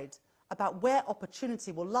clear-eyed about where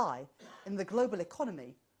opportunity will lie in the global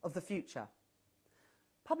economy of the future.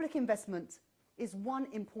 Public investment is one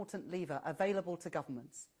important lever available to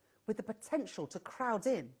governments, with the potential to crowd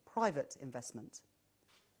in private investment.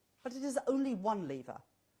 But it is only one lever,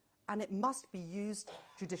 and it must be used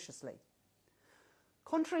judiciously.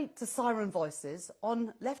 Contrary to siren voices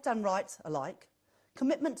on left and right alike,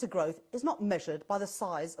 commitment to growth is not measured by the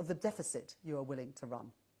size of the deficit you are willing to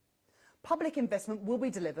run. Public investment will be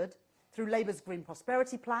delivered through Labour's Green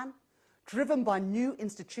Prosperity Plan, driven by new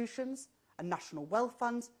institutions, a national wealth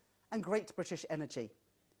fund and Great British Energy.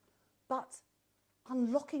 But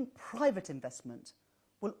unlocking private investment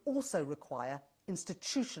will also require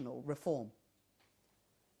institutional reform.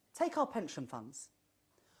 Take our pension funds.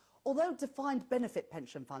 Although defined benefit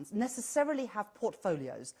pension funds necessarily have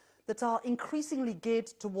portfolios that are increasingly geared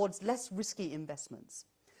towards less risky investments,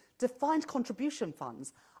 defined contribution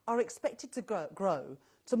funds are expected to grow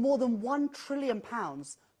to more than £1 trillion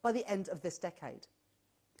by the end of this decade.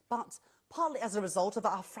 But partly as a result of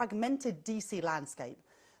our fragmented DC landscape,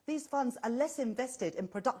 these funds are less invested in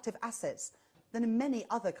productive assets than in many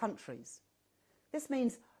other countries. This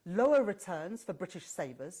means lower returns for British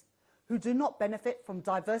savers who do not benefit from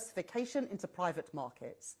diversification into private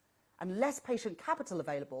markets, and less patient capital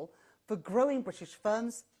available for growing British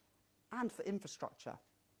firms and for infrastructure.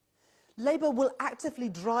 Labour will actively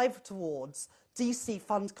drive towards DC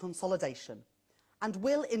fund consolidation and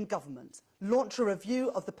will, in government, launch a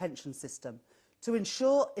review of the pension system to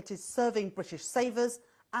ensure it is serving British savers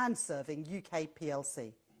and serving UK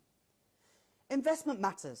PLC. Investment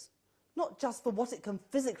matters, not just for what it can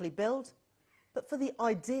physically build, but for the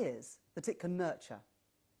ideas that it can nurture.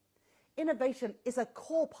 Innovation is a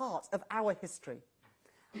core part of our history,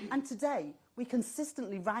 and today we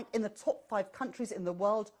consistently rank in the top 5 countries in the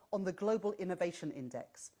world on the Global Innovation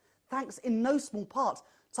Index, thanks in no small part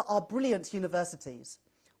to our brilliant universities,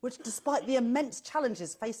 which, despite the immense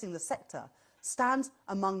challenges facing the sector, stand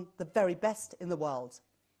among the very best in the world.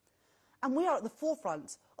 And we are at the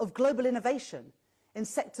forefront of global innovation in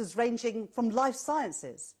sectors ranging from life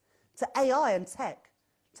sciences to AI and tech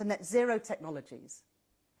to net zero technologies.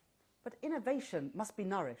 But innovation must be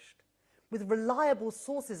nourished with reliable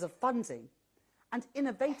sources of funding and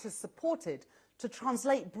innovators supported to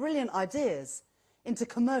translate brilliant ideas into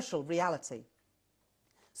commercial reality.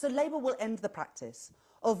 So Labour will end the practice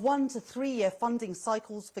of 1 to 3 year funding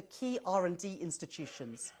cycles for key R&D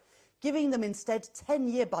institutions, giving them instead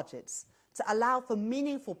 10-year budgets to allow for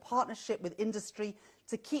meaningful partnership with industry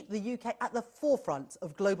to keep the UK at the forefront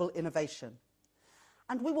of global innovation.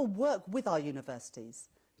 And we will work with our universities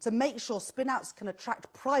to make sure spin-outs can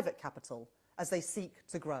attract private capital as they seek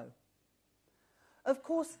to grow. Of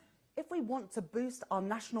course, if we want to boost our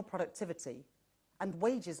national productivity and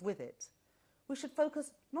wages with it, we should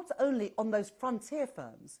focus not only on those frontier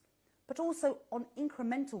firms, but also on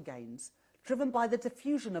incremental gains driven by the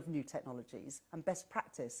diffusion of new technologies and best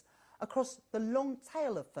practice across the long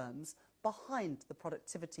tail of firms behind the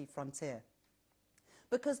productivity frontier.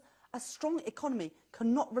 Because a strong economy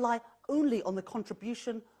cannot rely only on the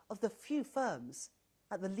contribution of the few firms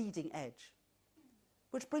at the leading edge.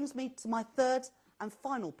 Which brings me to my third and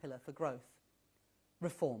final pillar for growth: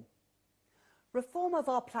 reform. Reform of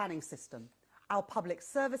our planning system, our public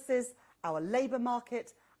services, our labour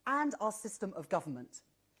market and our system of government,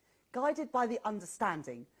 guided by the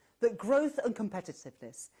understanding that growth and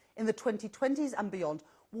competitiveness in the 2020s and beyond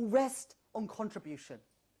will rest on contribution,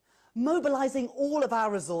 mobilising all of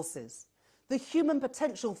our resources, the human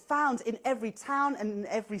potential found in every town and in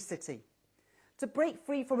every city, to break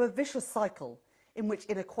free from a vicious cycle in which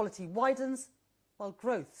inequality widens while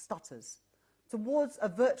growth stutters, towards a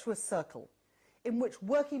virtuous circle in which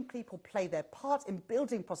working people play their part in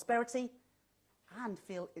building prosperity and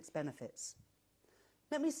feel its benefits.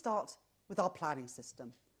 Let me start with our planning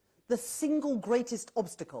system, the single greatest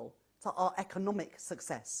obstacle to our economic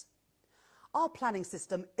success. Our planning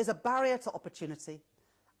system is a barrier to opportunity,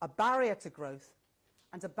 a barrier to growth,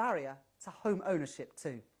 and a barrier to home ownership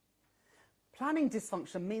too. Planning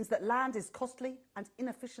dysfunction means that land is costly and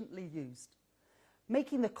inefficiently used,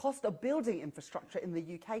 making the cost of building infrastructure in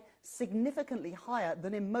the UK significantly higher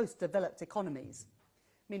than in most developed economies,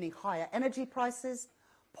 meaning higher energy prices,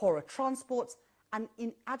 poorer transport, and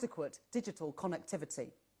inadequate digital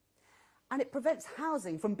connectivity. And it prevents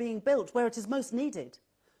housing from being built where it is most needed,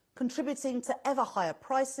 contributing to ever higher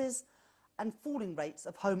prices and falling rates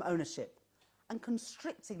of home ownership, and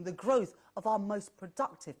constricting the growth of our most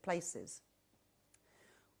productive places.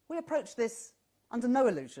 We approach this under no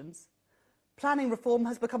illusions. Planning reform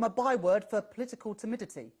has become a byword for political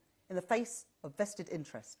timidity in the face of vested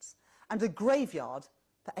interests and a graveyard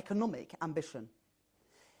for economic ambition.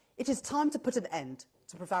 It is time to put an end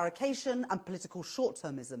to prevarication and political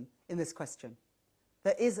short-termism in this question.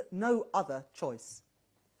 There is no other choice.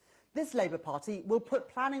 This Labour Party will put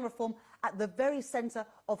planning reform at the very centre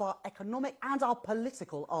of our economic and our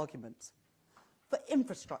political argument. For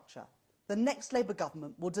infrastructure, the next Labour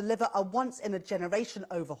government will deliver a once-in-a-generation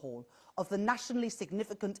overhaul of the nationally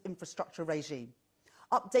significant infrastructure regime,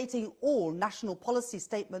 updating all national policy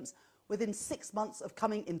statements within 6 months of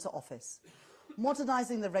coming into office,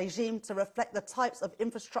 modernising the regime to reflect the types of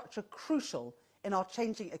infrastructure crucial in our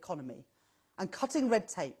changing economy, and cutting red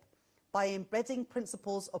tape by embedding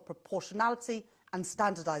principles of proportionality and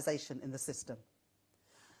standardisation in the system.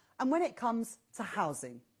 And when it comes to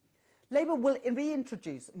housing, Labour will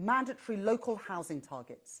reintroduce mandatory local housing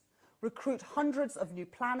targets, recruit hundreds of new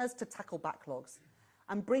planners to tackle backlogs,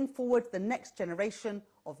 and bring forward the next generation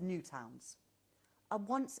of new towns. A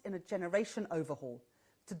once-in-a-generation overhaul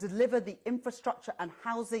to deliver the infrastructure and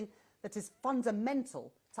housing that is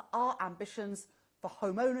fundamental to our ambitions for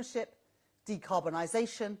home ownership,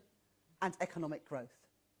 decarbonisation and economic growth.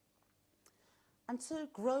 And to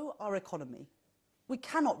grow our economy, we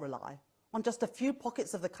cannot rely on just a few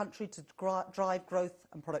pockets of the country to drive growth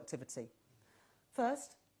and productivity.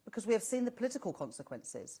 First, because we have seen the political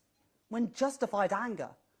consequences, when justified anger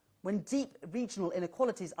when deep regional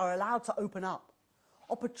inequalities are allowed to open up,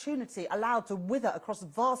 opportunity allowed to wither across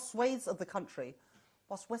vast swathes of the country,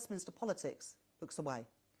 whilst Westminster politics looks away.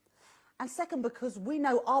 And second, because we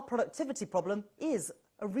know our productivity problem is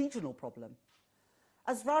a regional problem.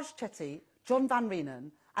 As Raj Chetty, John Van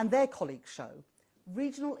Reenen and their colleagues show,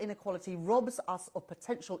 regional inequality robs us of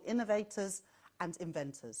potential innovators and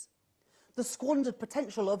inventors. The squandered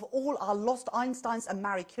potential of all our lost Einsteins and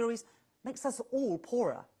Marie Curies makes us all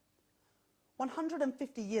poorer.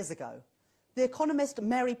 150 years ago, the economist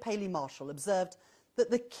Mary Paley Marshall observed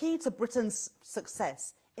that the key to Britain's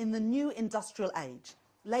success in the new industrial age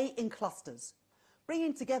lay in clusters,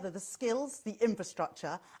 bringing together the skills, the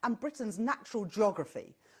infrastructure and Britain's natural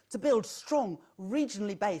geography to build strong,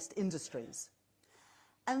 regionally based industries.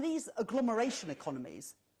 And these agglomeration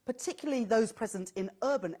economies, particularly those present in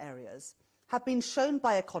urban areas, have been shown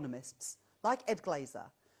by economists like Ed Glazer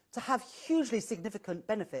to have hugely significant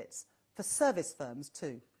benefits for service firms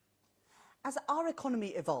too. As our economy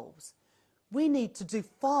evolves, we need to do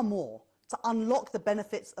far more to unlock the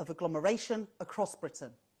benefits of agglomeration across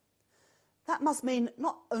Britain. That must mean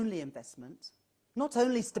not only investment, not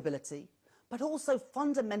only stability, but also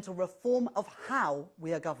fundamental reform of how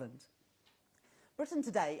we are governed. Britain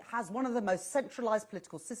today has one of the most centralised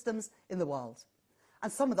political systems in the world,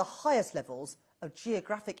 and some of the highest levels of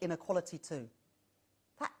geographic inequality too.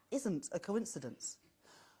 That isn't a coincidence.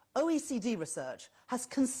 OECD research has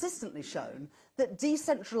consistently shown that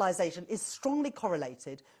decentralisation is strongly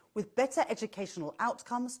correlated with better educational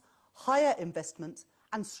outcomes, higher investment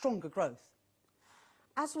and stronger growth.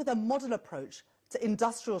 As with a modern approach to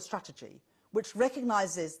industrial strategy, which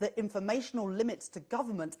recognises the informational limits to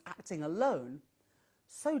government acting alone,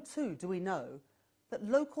 so too do we know that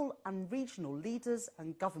local and regional leaders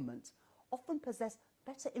and government often possess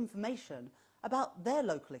better information about their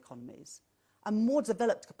local economies and more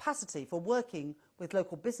developed capacity for working with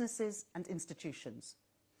local businesses and institutions.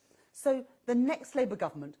 So the next Labour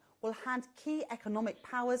government will hand key economic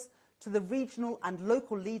powers to the regional and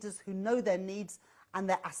local leaders who know their needs and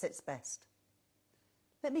their assets best.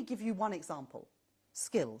 Let me give you one example: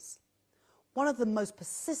 skills, one of the most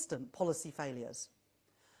persistent policy failures.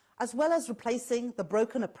 As well as replacing the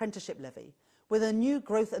broken apprenticeship levy with a new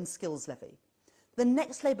growth and skills levy, the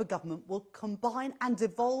next Labour government will combine and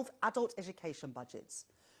devolve adult education budgets,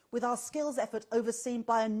 with our skills effort overseen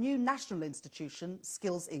by a new national institution,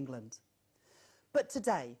 Skills England. But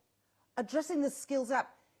today, addressing the skills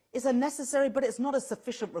gap is a necessary but it's not a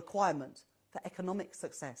sufficient requirement for economic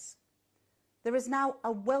success. There is now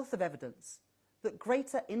a wealth of evidence that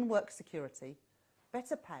greater in-work security,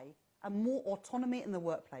 better pay and more autonomy in the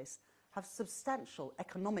workplace have substantial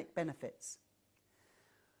economic benefits.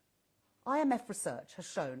 IMF research has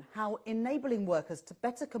shown how enabling workers to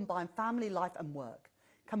better combine family life and work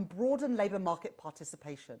can broaden labour market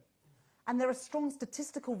participation, and there are strong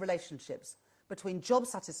statistical relationships between job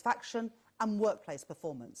satisfaction and workplace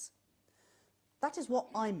performance. That is what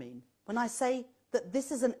I mean when I say that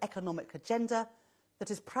this is an economic agenda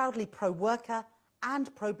that is proudly pro-worker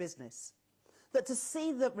and pro-business, that to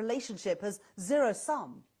see the relationship as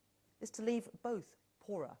zero-sum is to leave both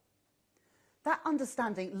poorer. That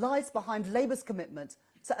understanding lies behind Labour's commitment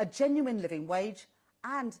to a genuine living wage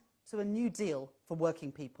and to a new deal for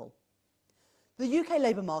working people. The UK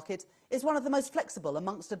labour market is one of the most flexible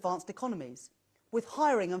amongst advanced economies, with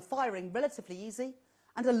hiring and firing relatively easy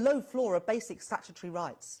and a low floor of basic statutory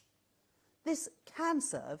rights. This can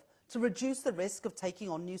serve to reduce the risk of taking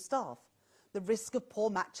on new staff, the risk of poor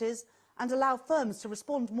matches, and allow firms to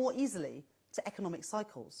respond more easily to economic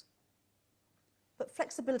cycles. But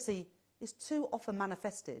flexibility is too often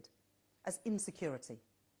manifested as insecurity,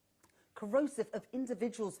 corrosive of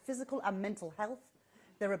individuals' physical and mental health,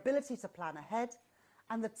 their ability to plan ahead,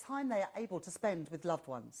 and the time they are able to spend with loved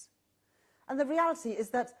ones. And the reality is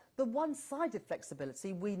that the one-sided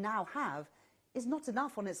flexibility we now have is not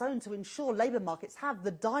enough on its own to ensure labour markets have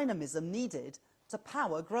the dynamism needed to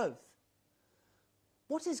power growth.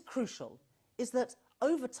 What is crucial is that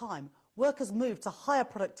over time, workers move to higher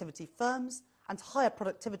productivity firms and higher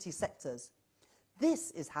productivity sectors.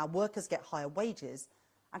 This is how workers get higher wages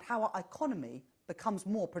and how our economy becomes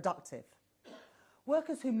more productive.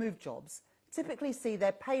 Workers who move jobs typically see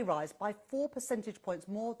their pay rise by 4 percentage points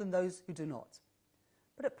more than those who do not.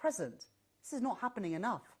 But at present, this is not happening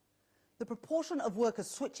enough. The proportion of workers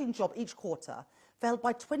switching job each quarter fell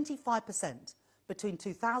by 25% between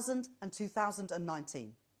 2000 and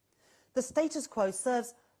 2019. The status quo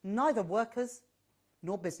serves neither workers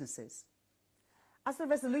nor businesses. As the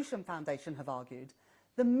Resolution Foundation have argued,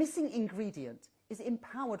 the missing ingredient is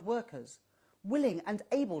empowered workers, willing and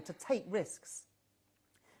able to take risks.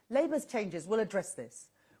 Labour's changes will address this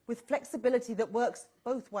with flexibility that works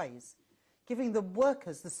both ways, giving the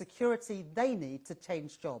workers the security they need to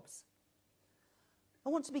change jobs. I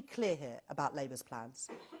want to be clear here about Labour's plans,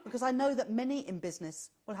 because I know that many in business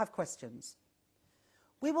will have questions.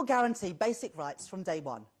 We will guarantee basic rights from day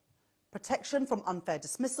one: protection from unfair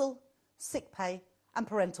dismissal, sick pay and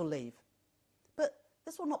parental leave. But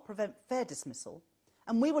this will not prevent fair dismissal,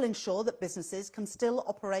 and we will ensure that businesses can still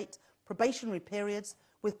operate probationary periods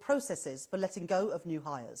with processes for letting go of new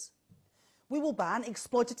hires. We will ban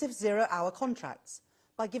exploitative zero-hour contracts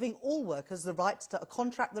by giving all workers the right to a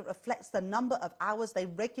contract that reflects the number of hours they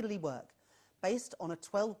regularly work, based on a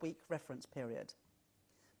 12-week reference period.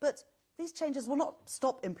 But these changes will not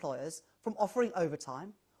stop employers from offering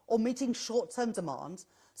overtime or meeting short-term demand,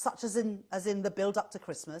 such as in the build-up to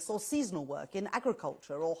Christmas, or seasonal work in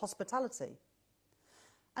agriculture or hospitality.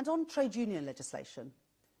 And on trade union legislation,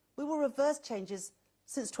 we will reverse changes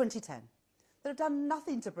since 2010 that have done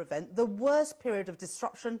nothing to prevent the worst period of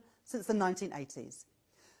disruption since the 1980s,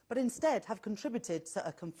 but instead have contributed to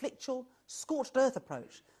a conflictual, scorched earth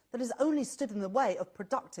approach that has only stood in the way of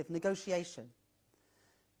productive negotiation.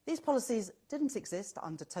 These policies didn't exist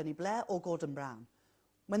under Tony Blair or Gordon Brown,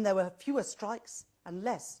 when there were fewer strikes and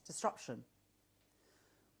less disruption.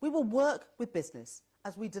 We will work with business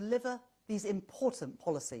as we deliver these important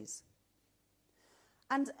policies.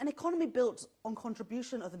 And an economy built on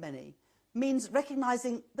contribution of the many means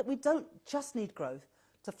recognising that we don't just need growth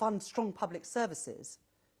to fund strong public services.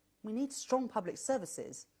 We need strong public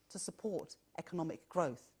services to support economic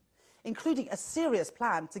growth, including a serious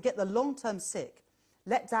plan to get the long-term sick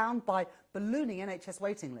let down by ballooning NHS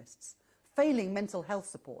waiting lists, failing mental health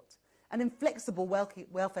support, an inflexible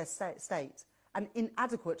welfare state, and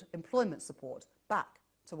inadequate employment support back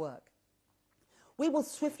to work. We will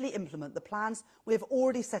swiftly implement the plans we have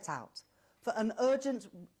already set out for an urgent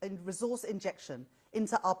resource injection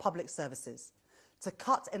into our public services, to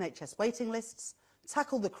cut NHS waiting lists,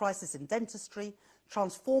 tackle the crisis in dentistry,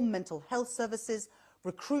 transform mental health services,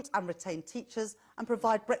 recruit and retain teachers, and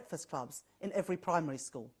provide breakfast clubs in every primary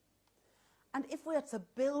school. And if we are to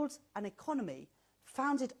build an economy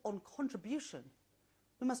founded on contribution,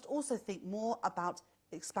 we must also think more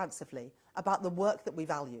expansively about the work that we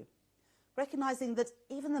value, recognising that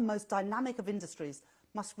even the most dynamic of industries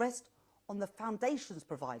must rest on the foundations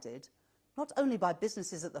provided not only by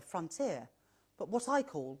businesses at the frontier, but what I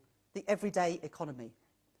call the everyday economy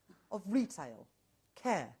of retail,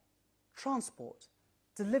 care, transport,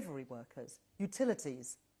 delivery workers,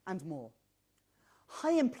 utilities and more.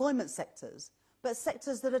 High employment sectors, but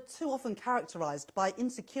sectors that are too often characterised by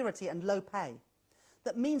insecurity and low pay.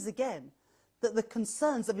 That means again that the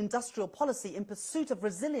concerns of industrial policy in pursuit of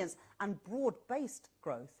resilience and broad-based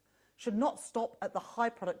growth should not stop at the high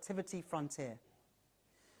productivity frontier.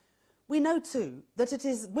 We know too that it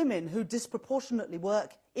is women who disproportionately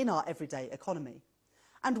work in our everyday economy,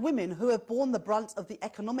 and women who have borne the brunt of the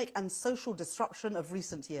economic and social disruption of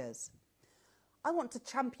recent years. I want to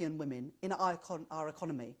champion women in our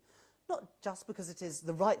economy, not just because it is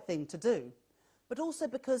the right thing to do, but also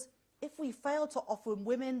because if we fail to offer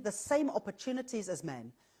women the same opportunities as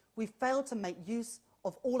men, we fail to make use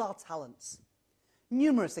of all our talents.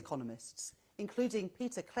 Numerous economists, including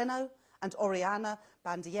Peter Clenow and Oriana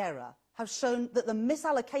Bandiera, have shown that the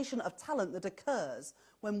misallocation of talent that occurs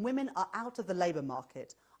when women are out of the labour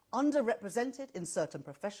market, underrepresented in certain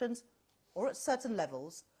professions or at certain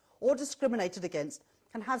levels, or discriminated against,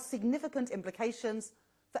 can have significant implications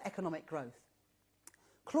for economic growth.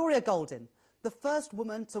 Gloria Goldin, the first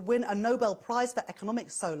woman to win a Nobel Prize for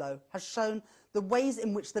Economics Solo, has shown the ways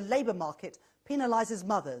in which the labour market penalises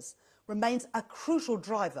mothers remains a crucial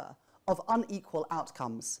driver of unequal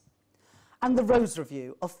outcomes. And the Rose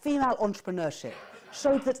Review of female entrepreneurship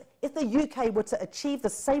showed that if the UK were to achieve the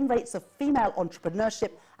same rates of female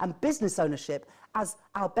entrepreneurship and business ownership as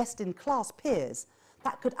our best-in-class peers,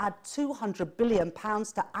 that could add £200 billion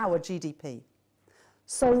to our GDP.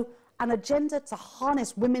 So, an agenda to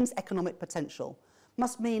harness women's economic potential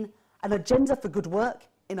must mean an agenda for good work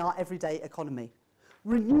in our everyday economy,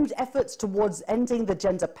 renewed efforts towards ending the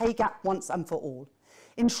gender pay gap once and for all,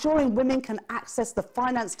 ensuring women can access the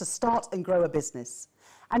finance to start and grow a business,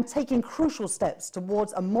 and taking crucial steps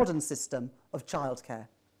towards a modern system of childcare.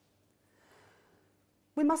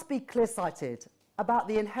 We must be clear-sighted about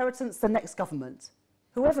the inheritance the next government,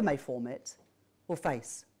 whoever may form it, will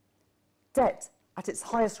face. Debt at its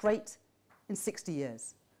highest rate in 60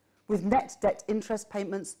 years, with net debt interest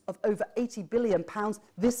payments of over £80 billion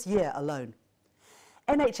this year alone.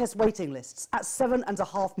 NHS waiting lists at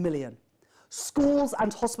 7.5 million, schools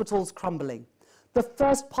and hospitals crumbling, the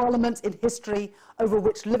first parliament in history over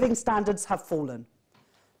which living standards have fallen.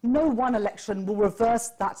 No one election will reverse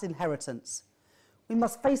that inheritance. We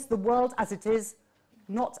must face the world as it is,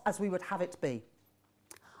 not as we would have it be.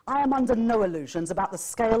 I am under no illusions about the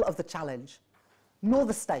scale of the challenge, nor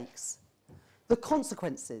the stakes. The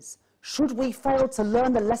consequences, should we fail to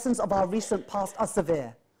learn the lessons of our recent past, are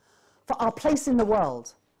severe. For our place in the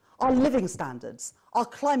world, our living standards, our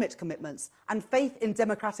climate commitments, and faith in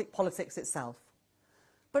democratic politics itself.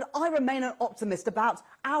 But I remain an optimist about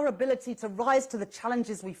our ability to rise to the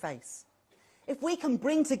challenges we face. If we can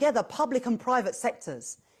bring together public and private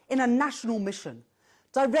sectors in a national mission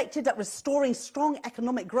directed at restoring strong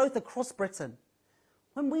economic growth across Britain,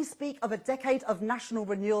 when we speak of a decade of national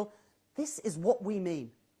renewal, this is what we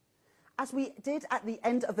mean. As we did at the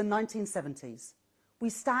end of the 1970s, we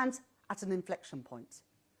stand at an inflection point.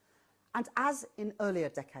 And as in earlier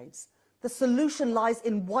decades, the solution lies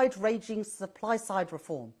in wide-ranging supply-side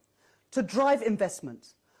reform to drive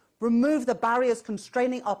investment, remove the barriers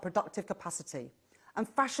constraining our productive capacity, and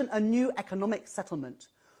fashion a new economic settlement,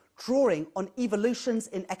 drawing on evolutions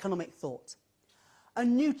in economic thought. A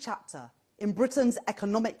new chapter in Britain's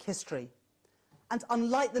economic history. And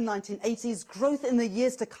unlike the 1980s, growth in the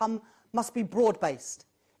years to come must be broad-based,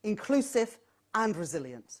 inclusive and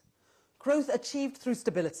resilient. Growth achieved through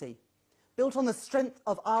stability, built on the strength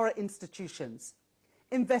of our institutions.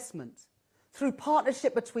 Investment, through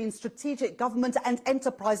partnership between strategic government and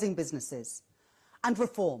enterprising businesses. And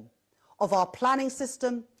reform of our planning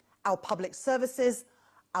system, our public services,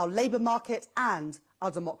 our labour market and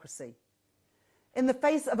our democracy. In the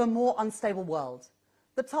face of a more unstable world,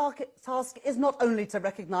 the task is not only to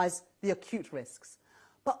recognise the acute risks,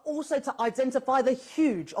 but also to identify the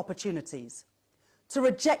huge opportunities, to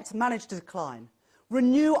reject managed decline,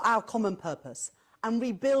 renew our common purpose, and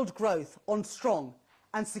rebuild growth on strong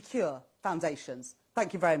and secure foundations.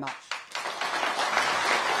 Thank you very much.